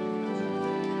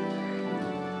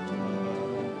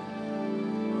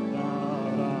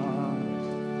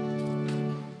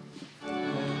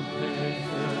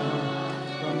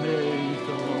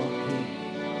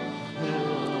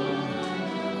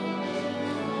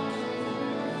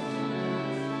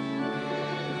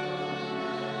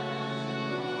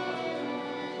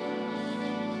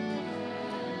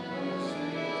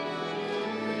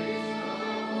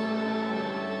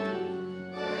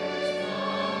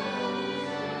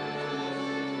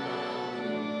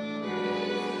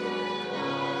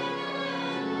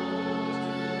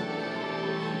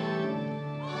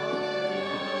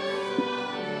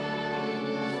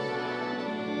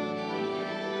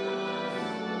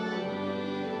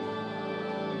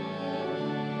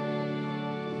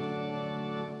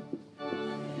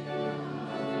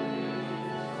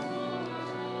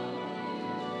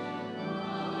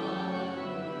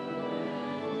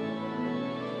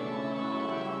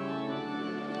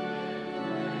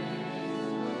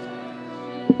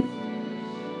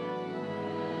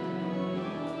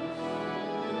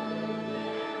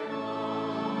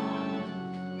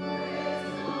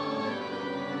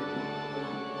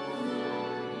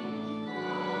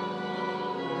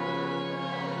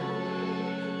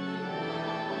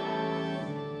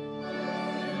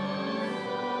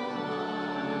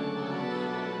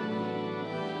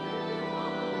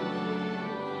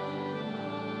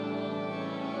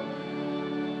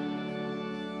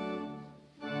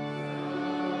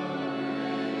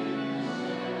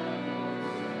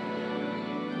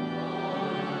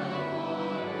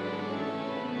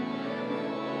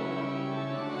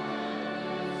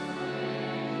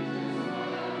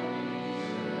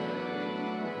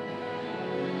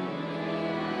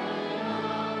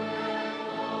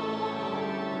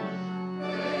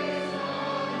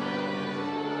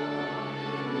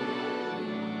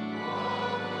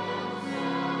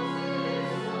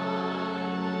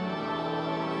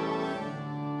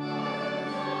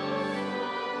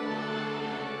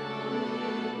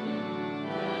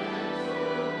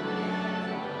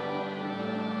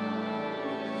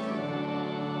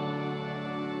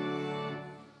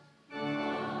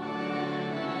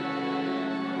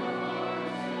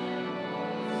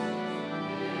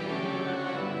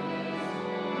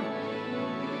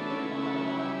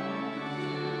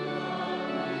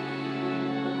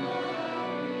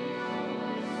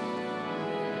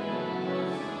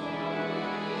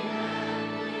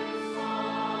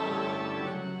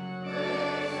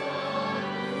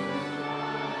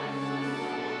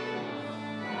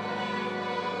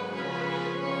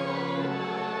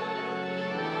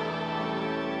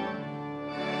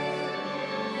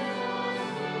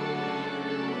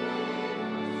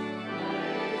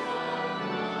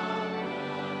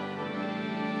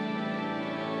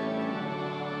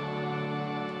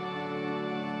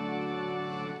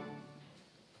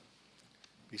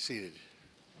 Be seated.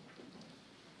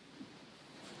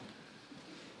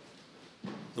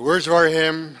 The words of our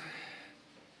hymn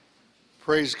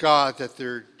praise God that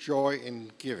their joy in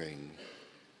giving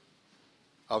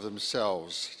of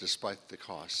themselves despite the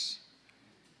costs.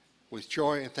 With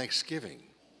joy and thanksgiving,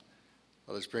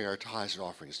 let us bring our tithes and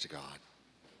offerings to God.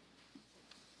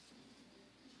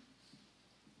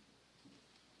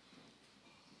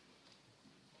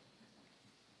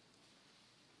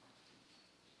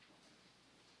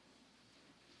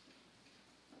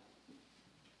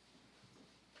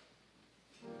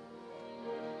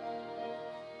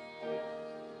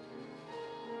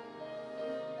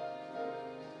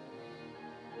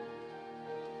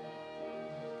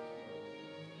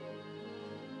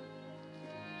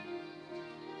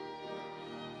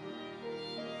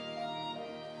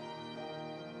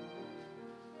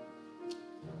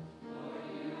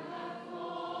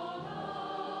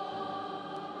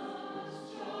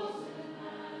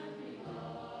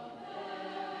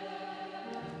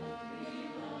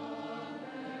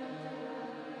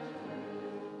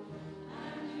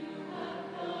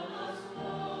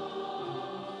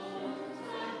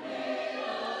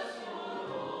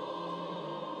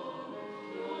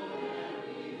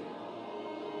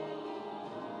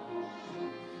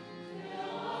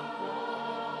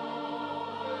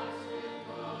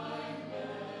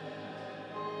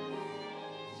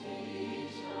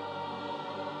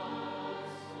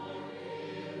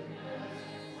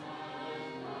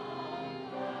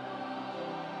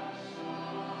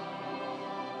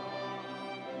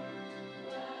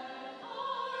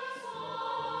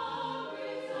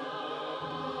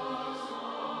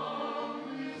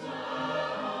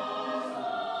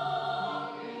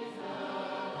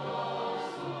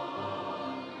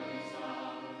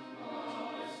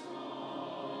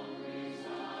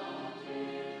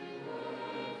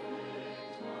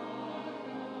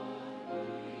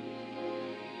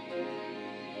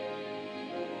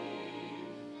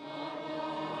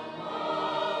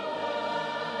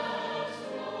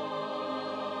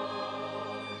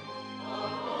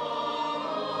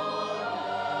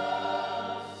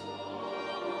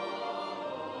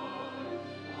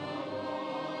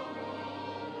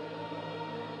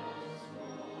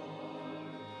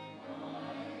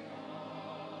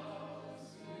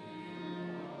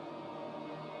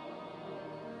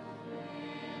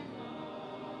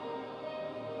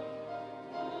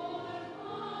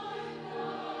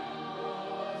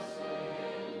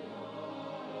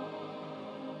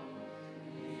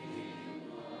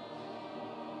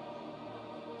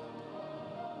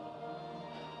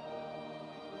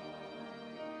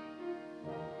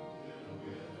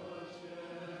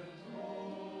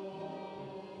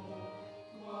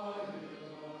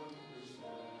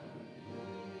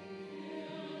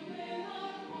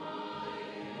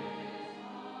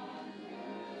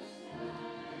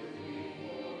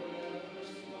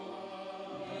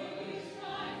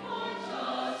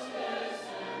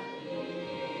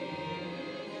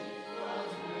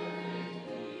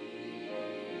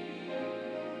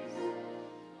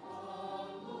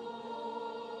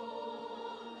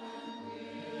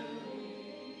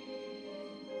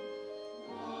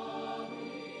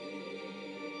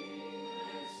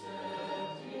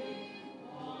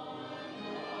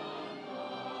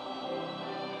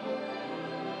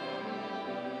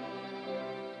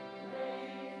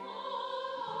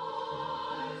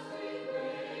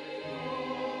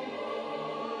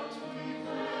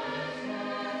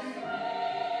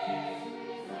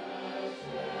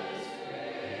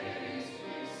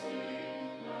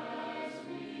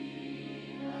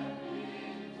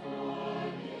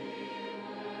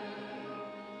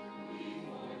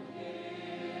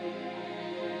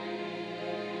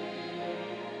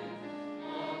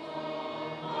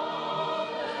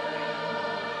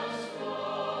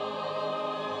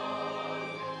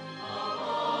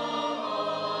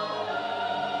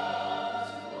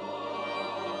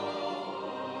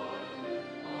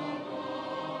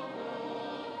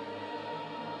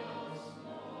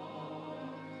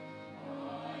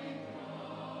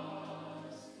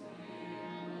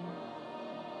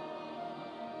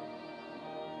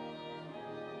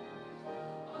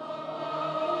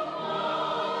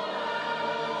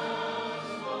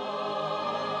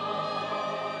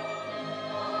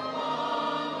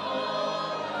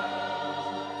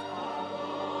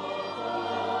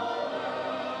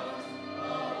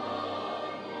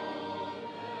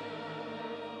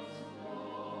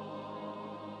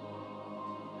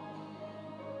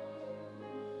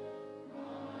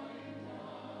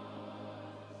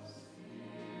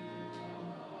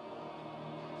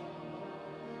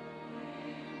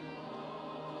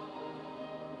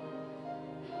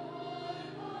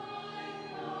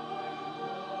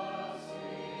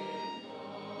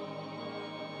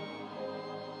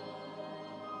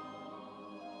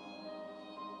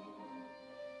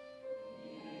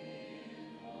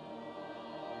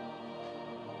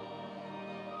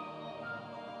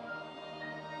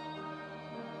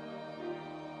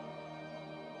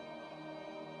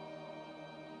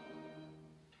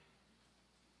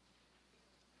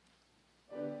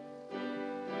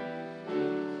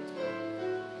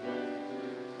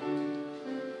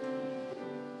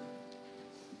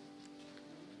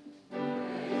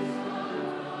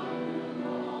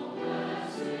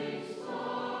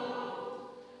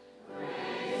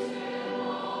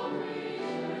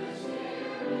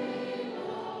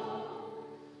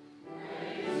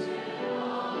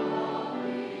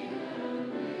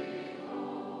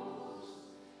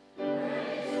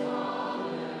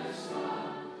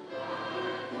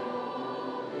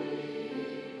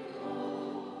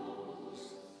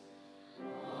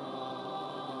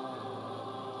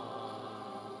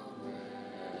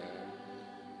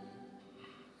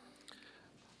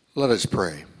 Let us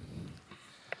pray.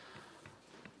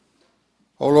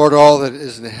 O Lord, all that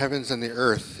is in the heavens and the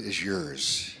earth is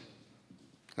yours,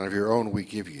 and of your own we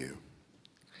give you.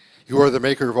 You are the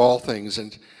maker of all things,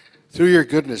 and through your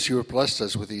goodness you have blessed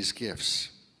us with these gifts,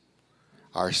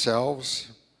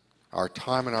 ourselves, our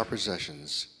time, and our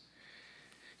possessions.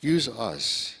 Use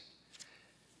us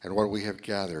and what we have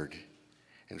gathered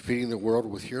in feeding the world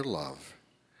with your love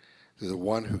through the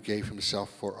one who gave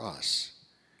himself for us,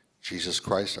 Jesus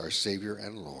Christ, our Savior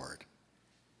and Lord.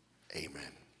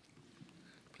 Amen.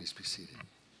 Please be seated.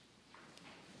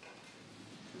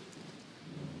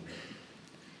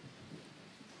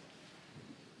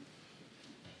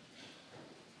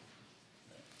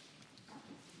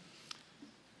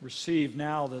 Receive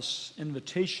now this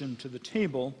invitation to the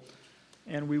table,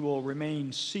 and we will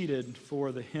remain seated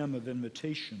for the hymn of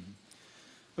invitation.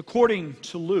 According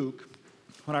to Luke,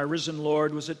 when our risen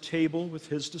Lord was at table with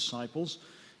his disciples,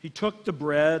 he took the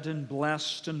bread and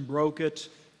blessed and broke it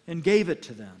and gave it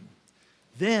to them.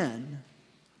 Then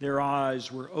their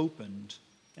eyes were opened,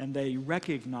 and they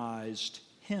recognized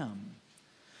him.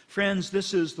 Friends,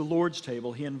 this is the Lord's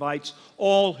table. He invites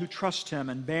all who trust him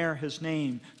and bear his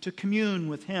name to commune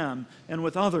with him and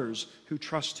with others who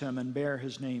trust him and bear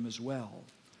his name as well.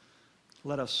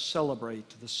 Let us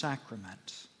celebrate the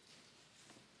sacrament.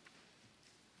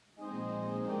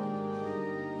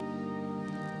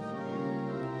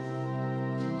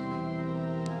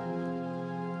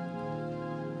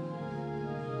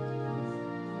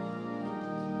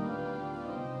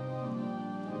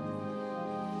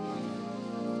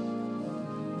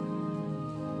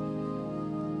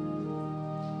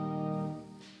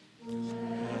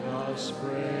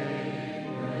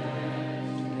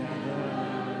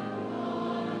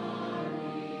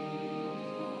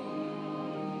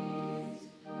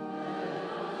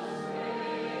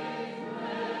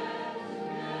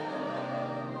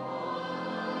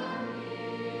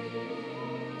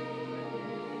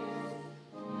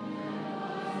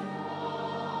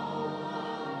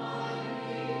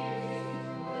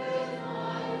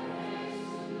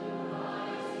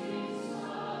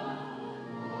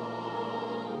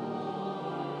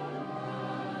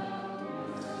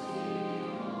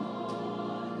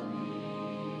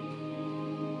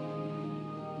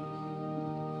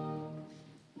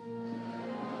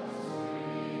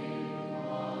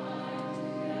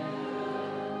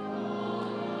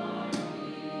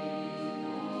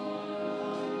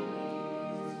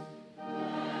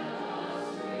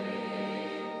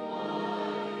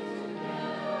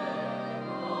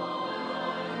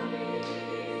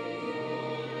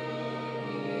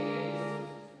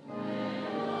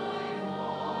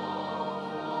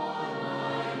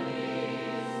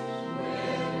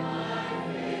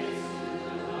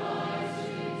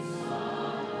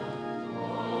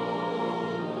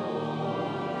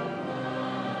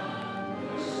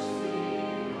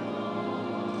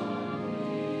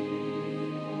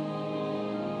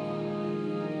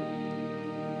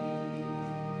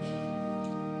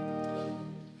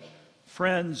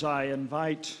 Friends, I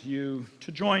invite you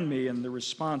to join me in the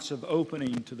responsive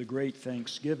opening to the great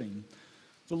Thanksgiving.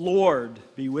 The Lord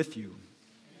be with you.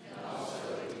 And also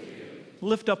with you.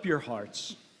 Lift up your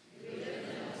hearts. We lift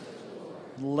them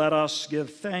to the Lord. Let us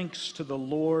give thanks to the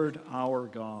Lord our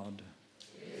God.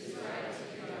 It is right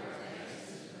to give our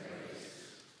thanks and praise.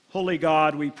 Holy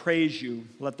God, we praise you.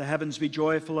 Let the heavens be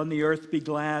joyful and the earth be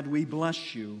glad. We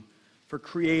bless you for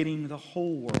creating the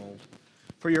whole world,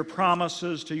 for your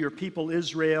promises to your people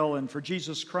Israel, and for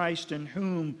Jesus Christ, in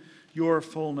whom your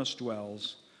fullness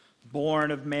dwells. Born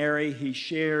of Mary, he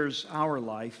shares our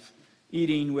life.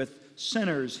 Eating with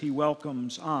sinners, he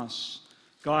welcomes us.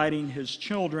 Guiding his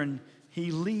children, he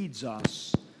leads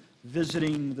us.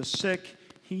 Visiting the sick,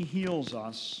 he heals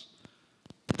us.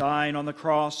 Dying on the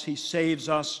cross, he saves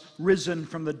us. Risen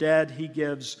from the dead, he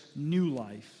gives new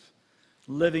life.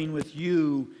 Living with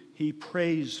you, he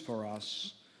prays for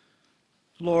us.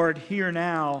 Lord, hear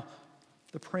now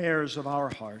the prayers of our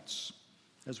hearts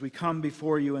as we come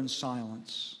before you in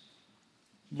silence.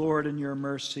 Lord, in your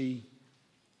mercy,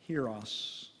 hear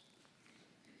us.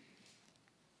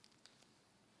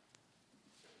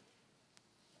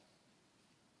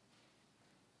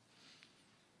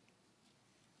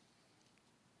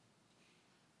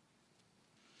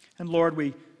 And Lord,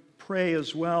 we pray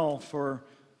as well for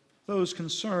those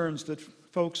concerns that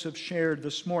folks have shared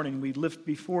this morning. We lift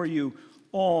before you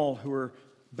all who are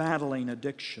battling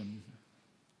addiction.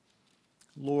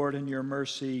 Lord, in your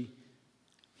mercy,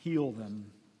 heal them.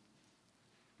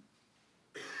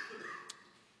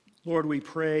 Lord, we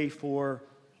pray for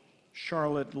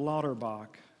Charlotte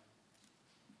Lauterbach.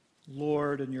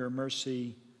 Lord, in your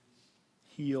mercy,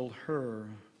 heal her.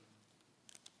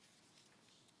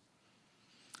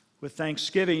 With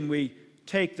thanksgiving, we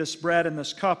take this bread and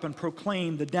this cup and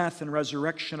proclaim the death and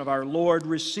resurrection of our Lord.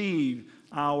 Receive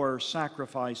our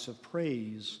sacrifice of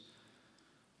praise.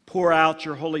 Pour out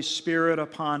your Holy Spirit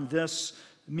upon this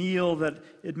meal that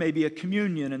it may be a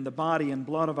communion in the body and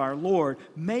blood of our Lord.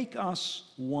 Make us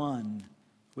one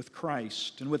with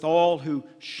Christ and with all who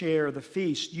share the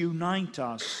feast. Unite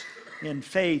us in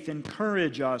faith.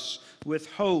 Encourage us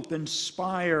with hope.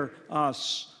 Inspire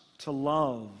us to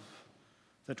love,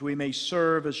 that we may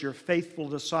serve as your faithful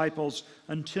disciples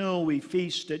until we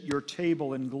feast at your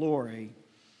table in glory.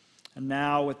 And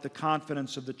now, with the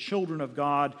confidence of the children of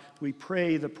God, we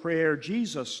pray the prayer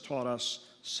Jesus taught us,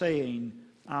 saying,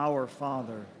 Our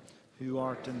Father, who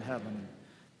art in heaven,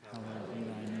 hallowed be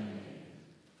thy name.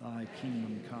 Thy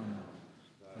kingdom come,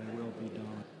 thy will be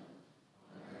done.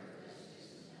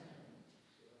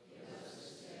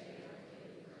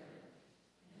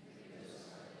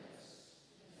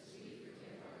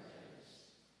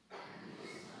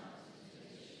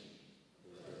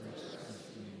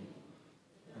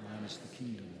 The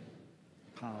kingdom,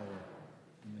 power,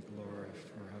 and the glory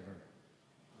forever.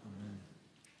 Amen.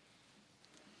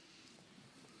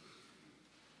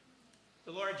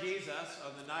 The Lord Jesus,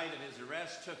 on the night of his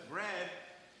arrest, took bread,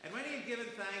 and when he had given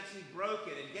thanks, he broke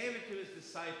it and gave it to his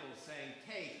disciples, saying,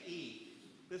 Take,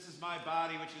 eat. This is my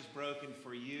body, which is broken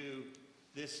for you.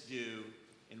 This do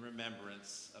in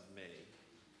remembrance of me.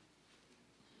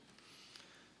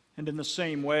 And in the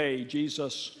same way,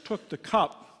 Jesus took the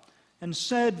cup and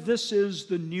said, This is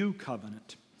the new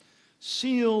covenant,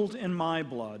 sealed in my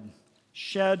blood,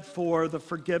 shed for the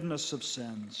forgiveness of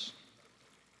sins.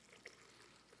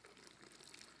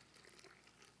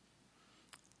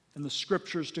 And the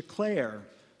Scriptures declare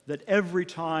that every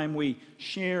time we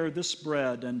share this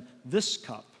bread and this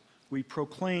cup, we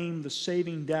proclaim the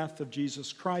saving death of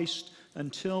Jesus Christ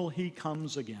until he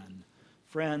comes again.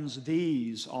 Friends,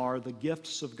 these are the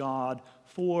gifts of God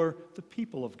for the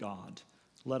people of God.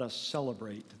 Let us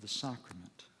celebrate the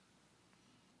sacrament.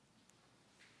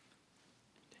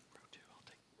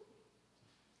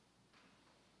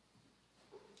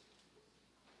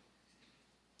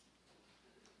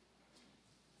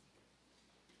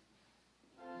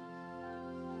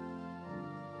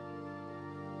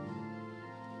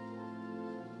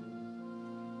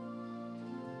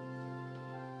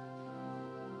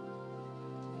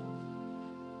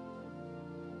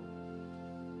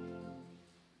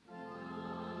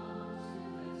 Come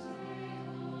to the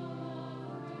table.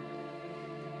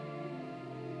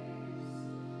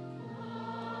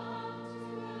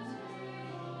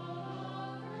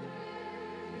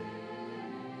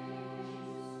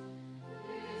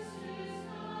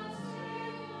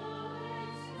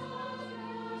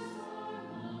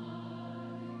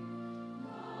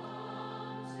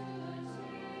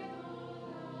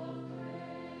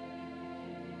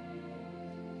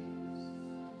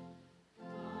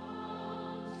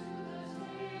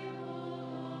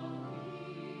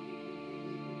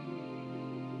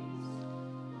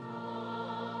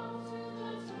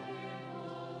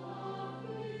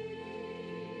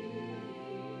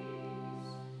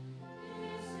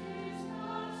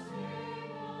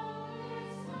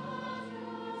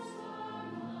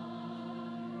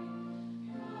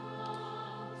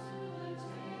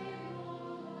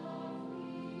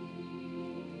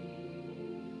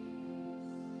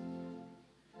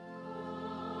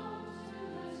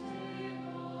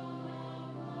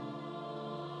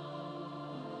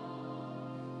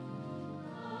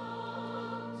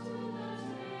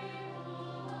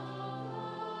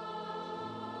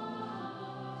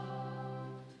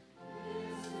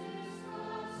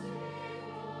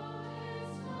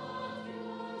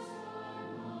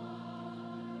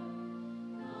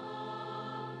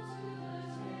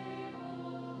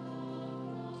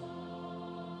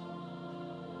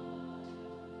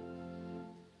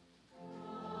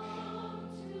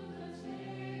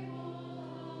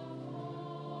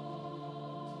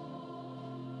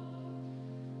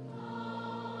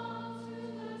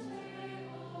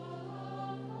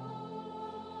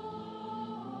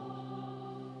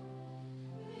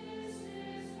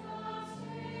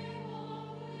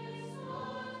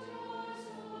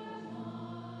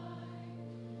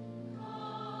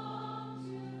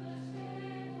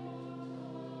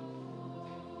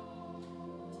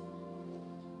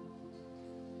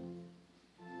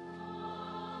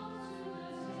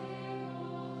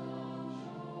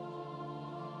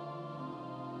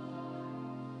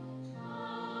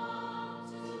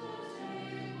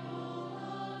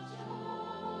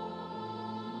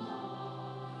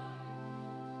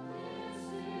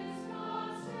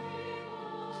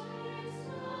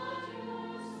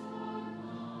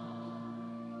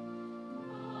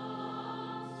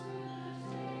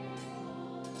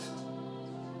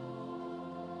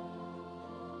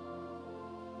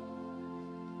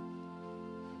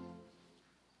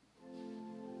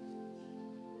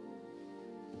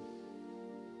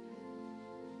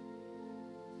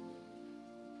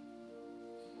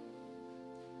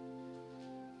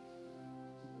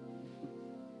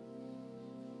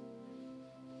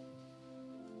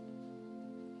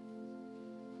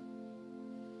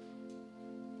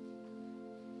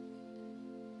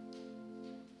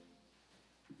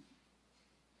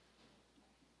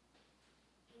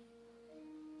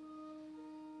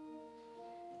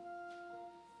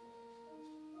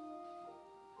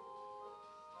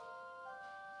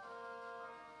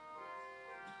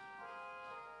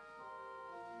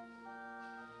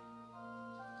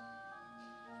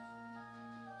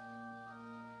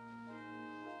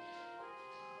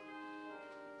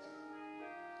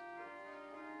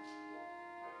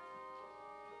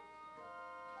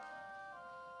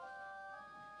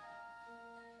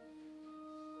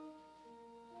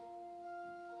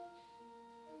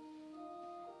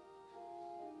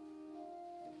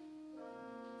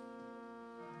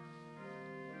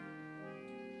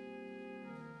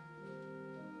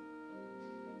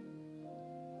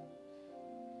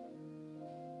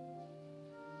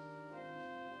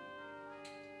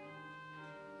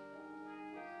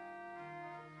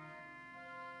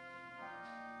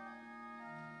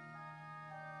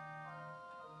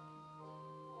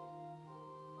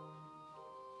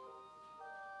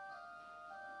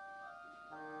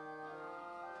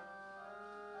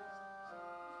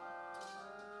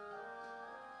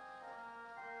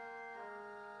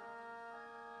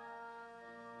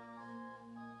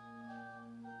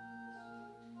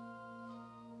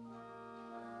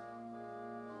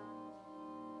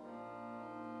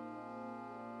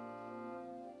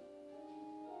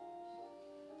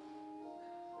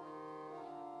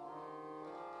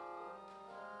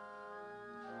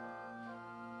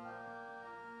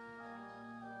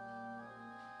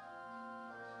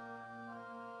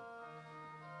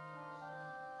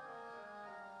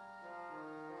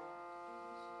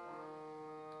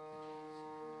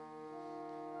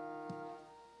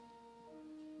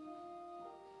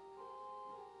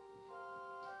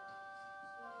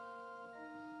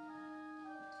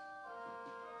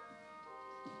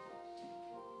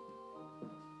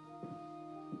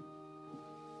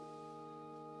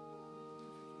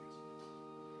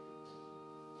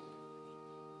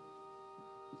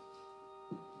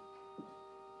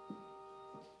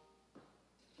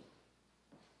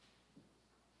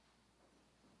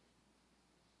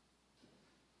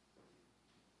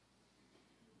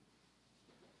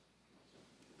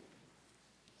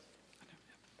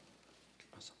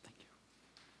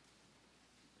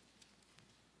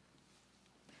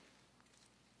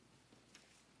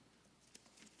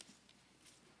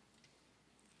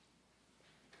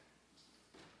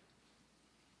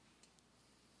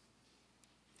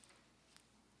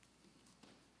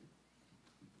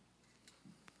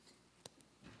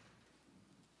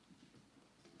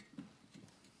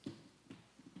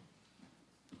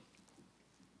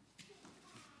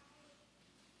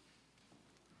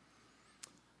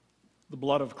 the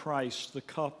blood of Christ, the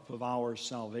cup of our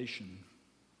salvation.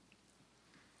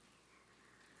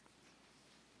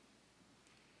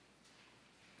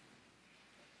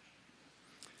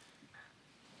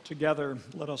 Together,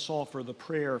 let us offer the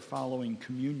prayer following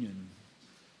communion.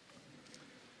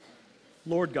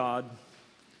 Lord God,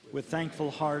 with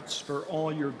thankful hearts for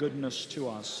all your goodness to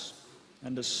us,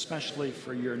 and especially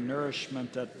for your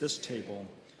nourishment at this table,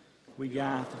 we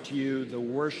gather to you the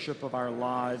worship of our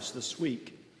lives this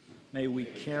week. May we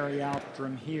carry out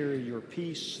from here your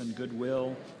peace and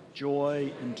goodwill,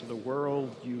 joy into the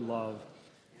world you love,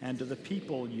 and to the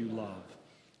people you love.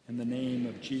 In the name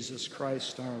of Jesus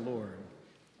Christ our Lord.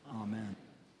 Amen.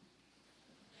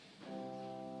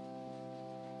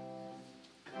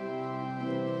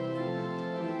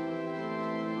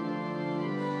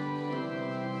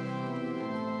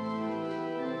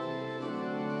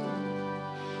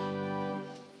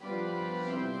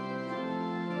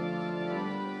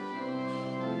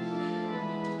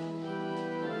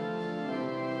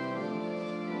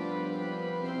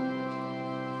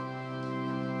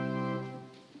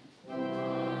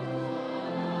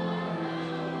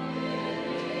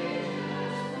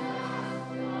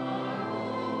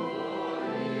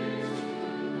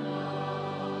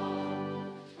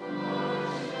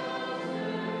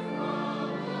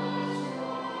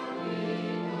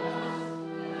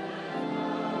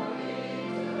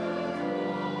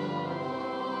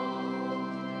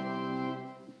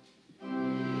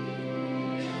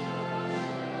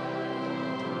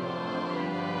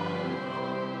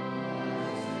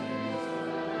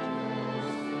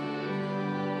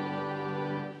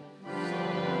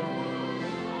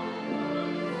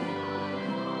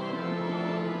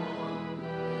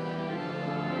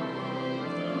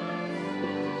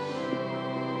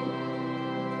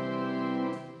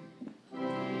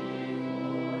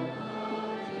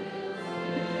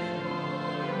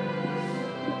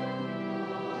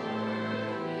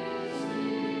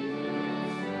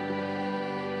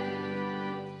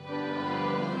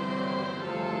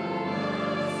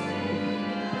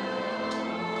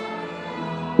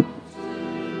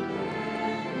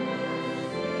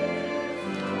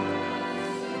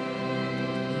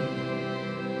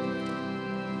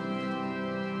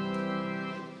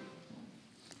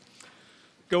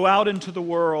 Go out into the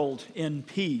world in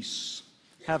peace.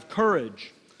 Have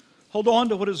courage. Hold on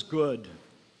to what is good.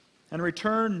 And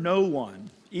return no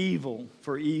one evil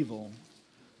for evil.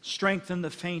 Strengthen the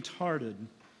faint-hearted.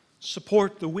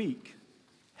 Support the weak.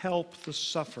 Help the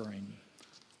suffering.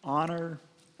 Honor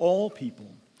all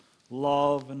people.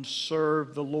 Love and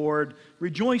serve the Lord,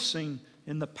 rejoicing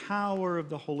in the power of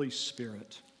the Holy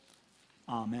Spirit.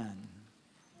 Amen.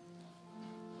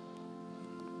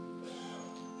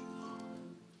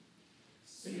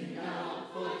 Sing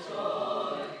out for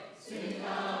joy, sing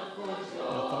out for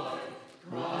joy.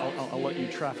 I'll let you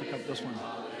traffic up this one.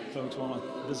 Folks want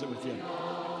to visit with you.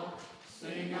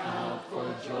 Sing out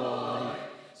for joy,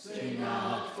 sing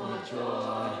out for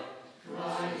joy.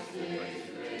 Christ is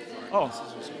risen. Oh,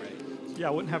 yeah,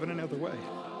 I wouldn't have it any other way.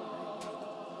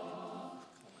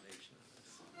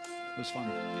 It was fun.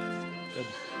 Good.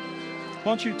 Why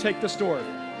don't you take this door?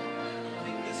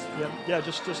 Yeah,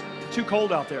 just too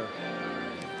cold out there.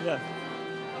 Yeah.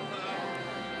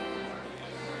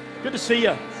 Good to see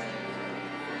you.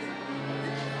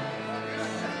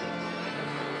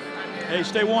 Hey,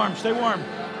 stay warm, stay warm.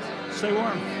 Stay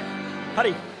warm.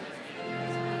 Howdy.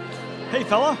 Hey,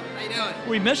 fella. How you doing?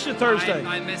 We missed you Thursday.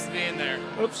 I missed being there.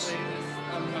 Oops. This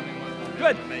upcoming one.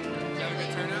 Good. Did you have a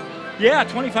good turnout? Yeah,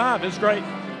 25. It was great.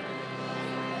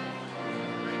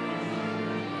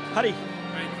 Howdy.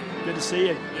 Thank you. Good to see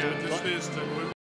you. Yeah, just visiting.